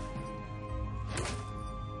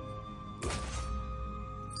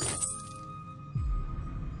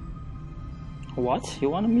 What? You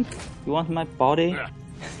want me? You want my body?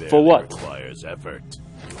 Barely For what? Requires effort.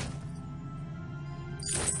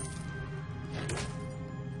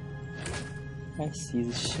 I see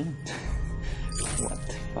the shit. What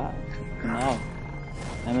the fuck? No.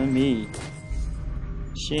 I'm me.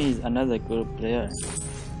 She is another good player.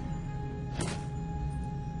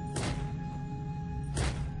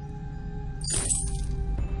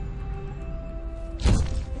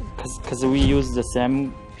 Cause we use the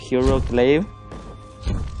same hero glaive.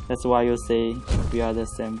 That's why you say we are the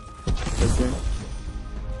same person.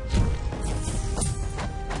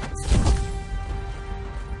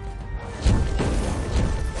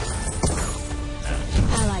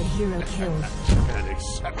 hero killed. An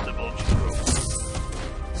acceptable truth.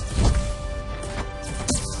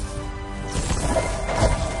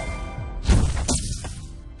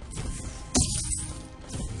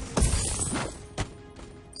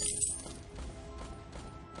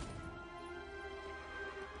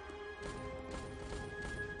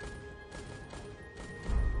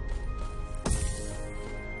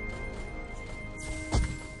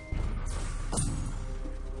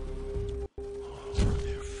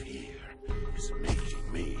 Their fear is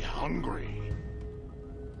making me hungry.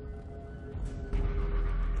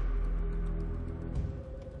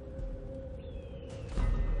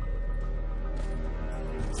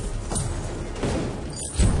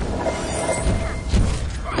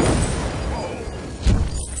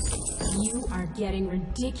 You are getting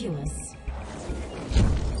ridiculous.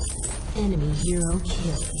 Enemy hero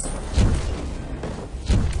killed.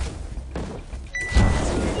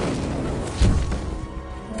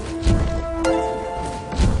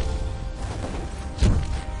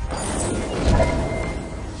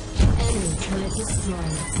 Enemy turret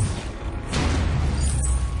destroyed.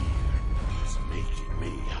 It's making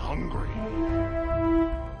me hungry.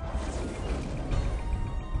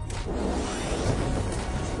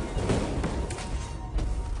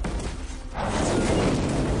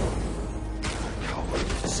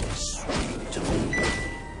 Cowardice is sweet to me.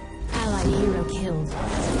 Allied hero killed.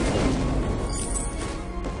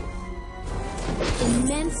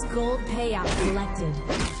 Immense gold payout collected.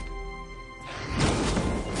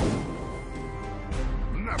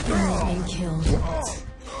 Enemy killed.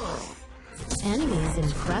 Enemy is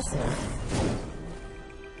impressive.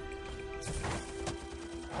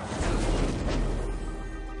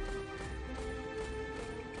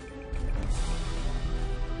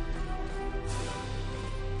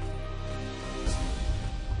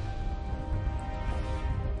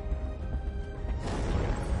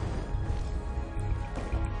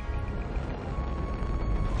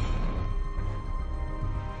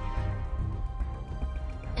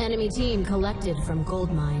 Enemy team collected from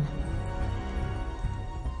gold mine.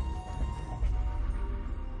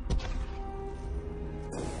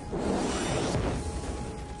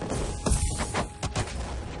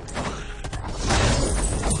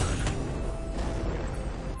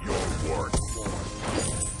 Your work.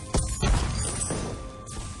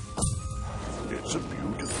 It's a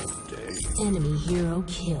beautiful day. Enemy hero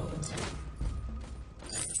killed.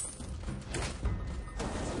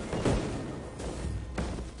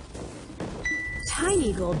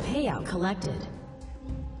 Tiny gold payout collected.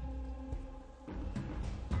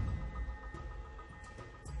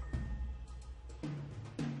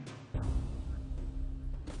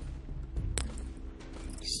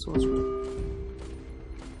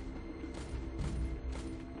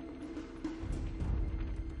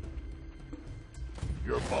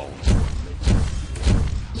 Your bones.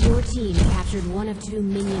 Your team captured one of 2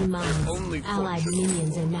 minion mines. Only Allied fortune.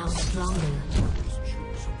 minions are now stronger.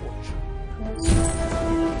 Choose fortune.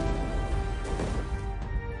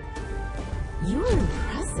 You are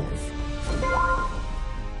impressive.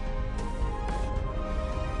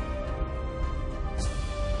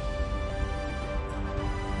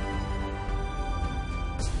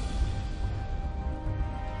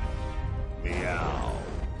 Meow.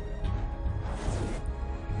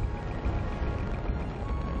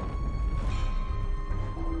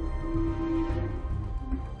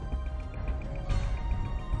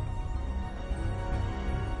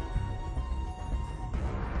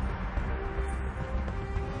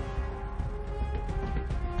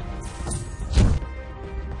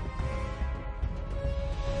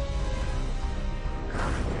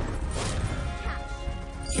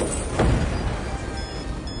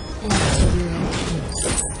 Enemy hero killed.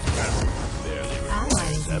 Barely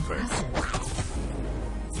Allied requires effort. impressive.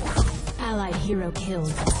 Allied hero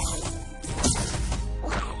killed.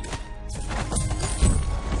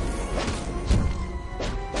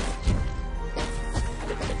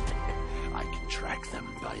 I can track them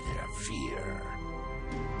by their fear.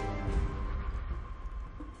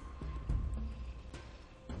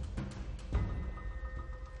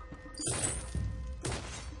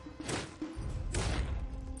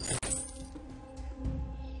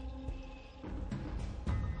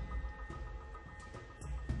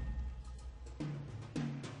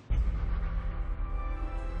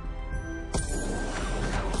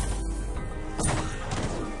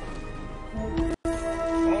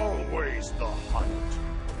 Always the hunt.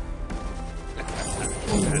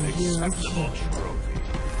 An Enemy hero acceptable killed. trophy.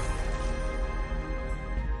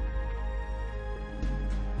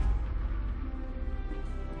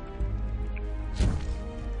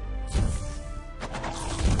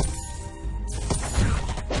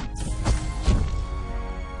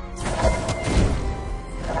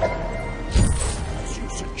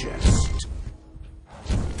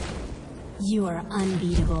 are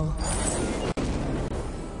unbeatable.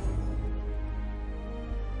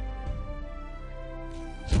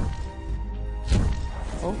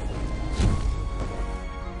 Oh.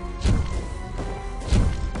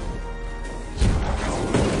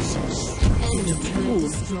 Enemy turret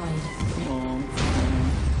destroyed. Oh.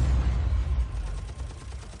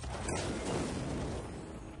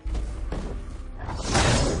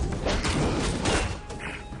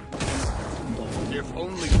 If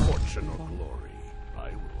only fortune or glory,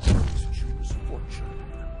 I will always choose fortune.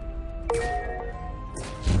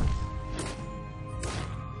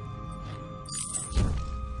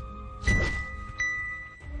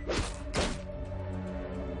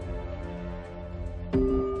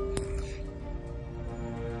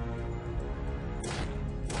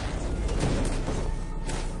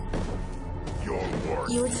 Your work.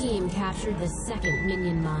 Your team captured the second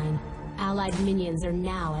minion mine. Allied minions are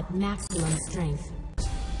now at maximum strength.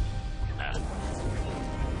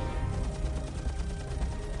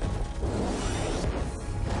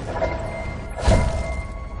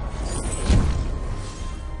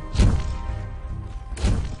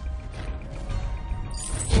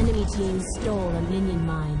 Enemy team stole a minion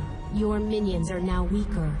mine. Your minions are now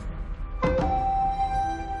weaker.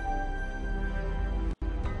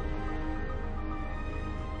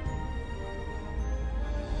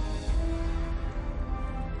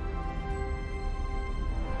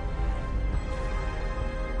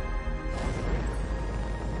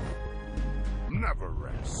 Never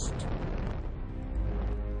rest.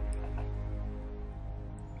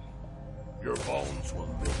 Your bones will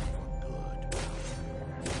live for good.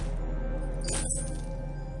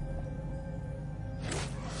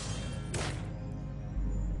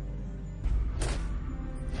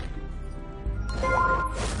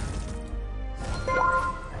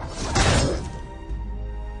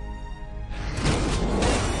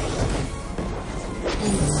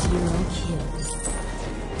 Enemy hero killed.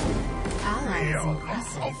 Allies Meow,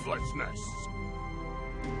 impressive. selflessness.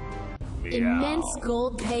 Immense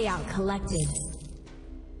gold payout collected.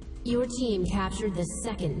 Your team captured the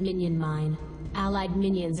second minion mine. Allied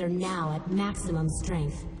minions are now at maximum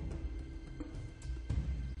strength.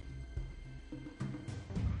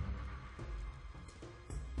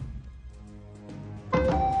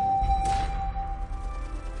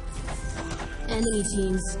 Enemy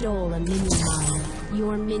team stole a minion mine.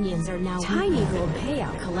 Your minions are now tiny gold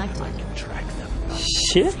payout collected. Track them.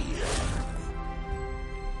 Shit.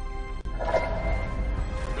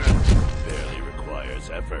 Barely requires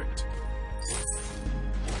effort.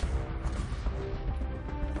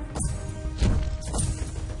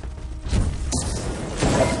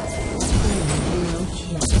 Enemy hero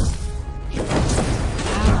killed.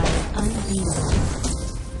 Ally unbeatable.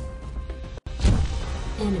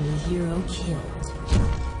 Enemy hero killed.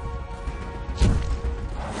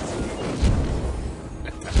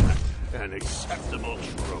 An acceptable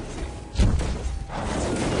trophy.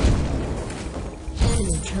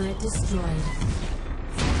 Enemy turret destroyed.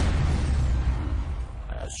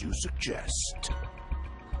 As you suggest.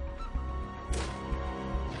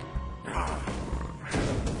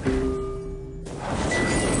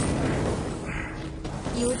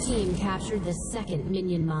 Your team captured the second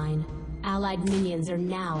minion mine. Allied minions are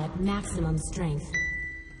now at maximum strength.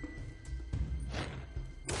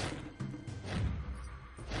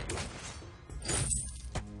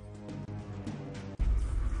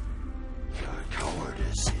 Your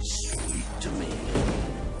cowardice is sweet to me.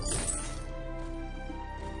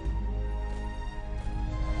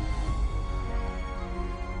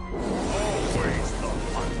 Always the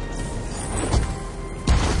hunt.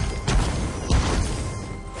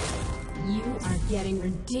 You are getting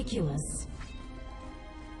ridiculous.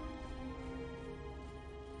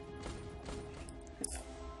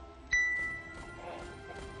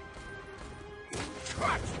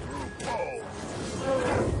 Cut through bones.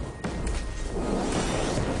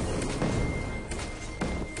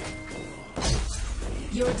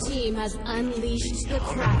 Your team has unleashed the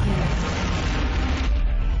Kraken.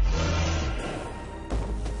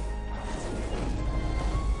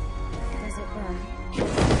 Does it burn?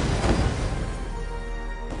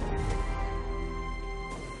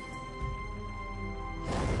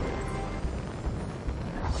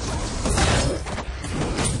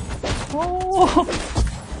 Oh.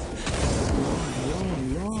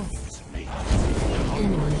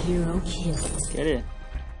 Enemy hero killed. Get it.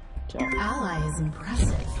 Job. Ally is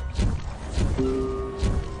impressive.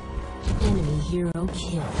 Enemy hero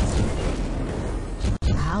killed.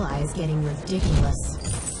 Ally is getting ridiculous.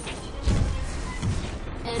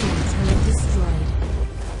 Enemy turret destroyed.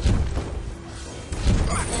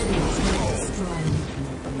 Enemy turret destroyed.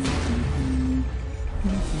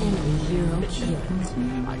 kill.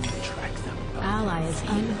 I can track them. Ally is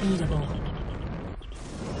unbeatable.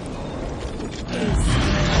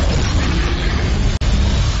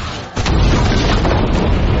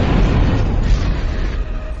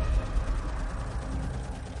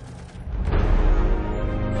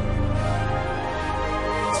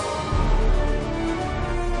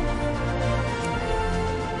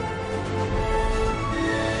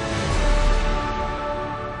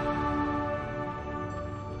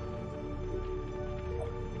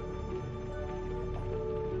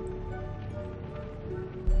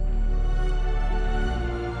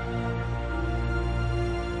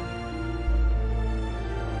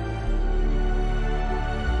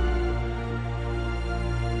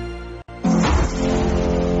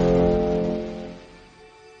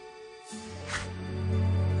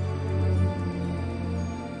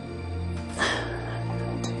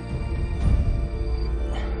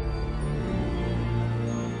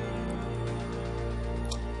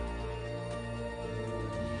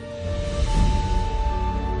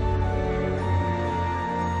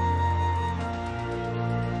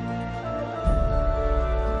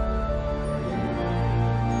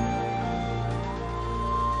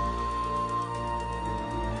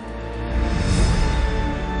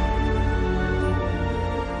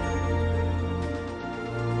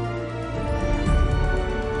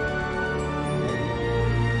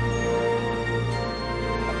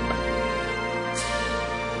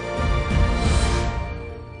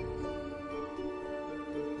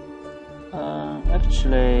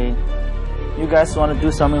 Actually, you guys want to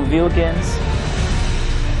do some video games?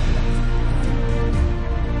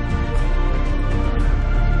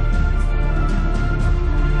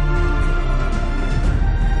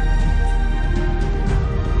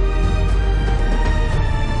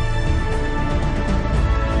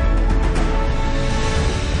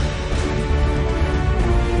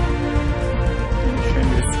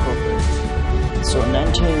 So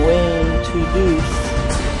 19 win, 2 lose.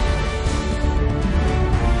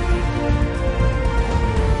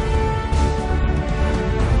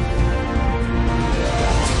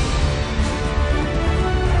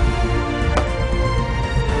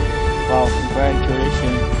 Wow,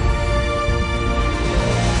 congratulations.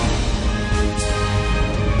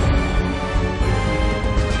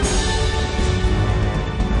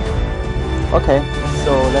 Okay,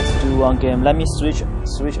 so let's do one game. Let me switch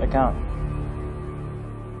account.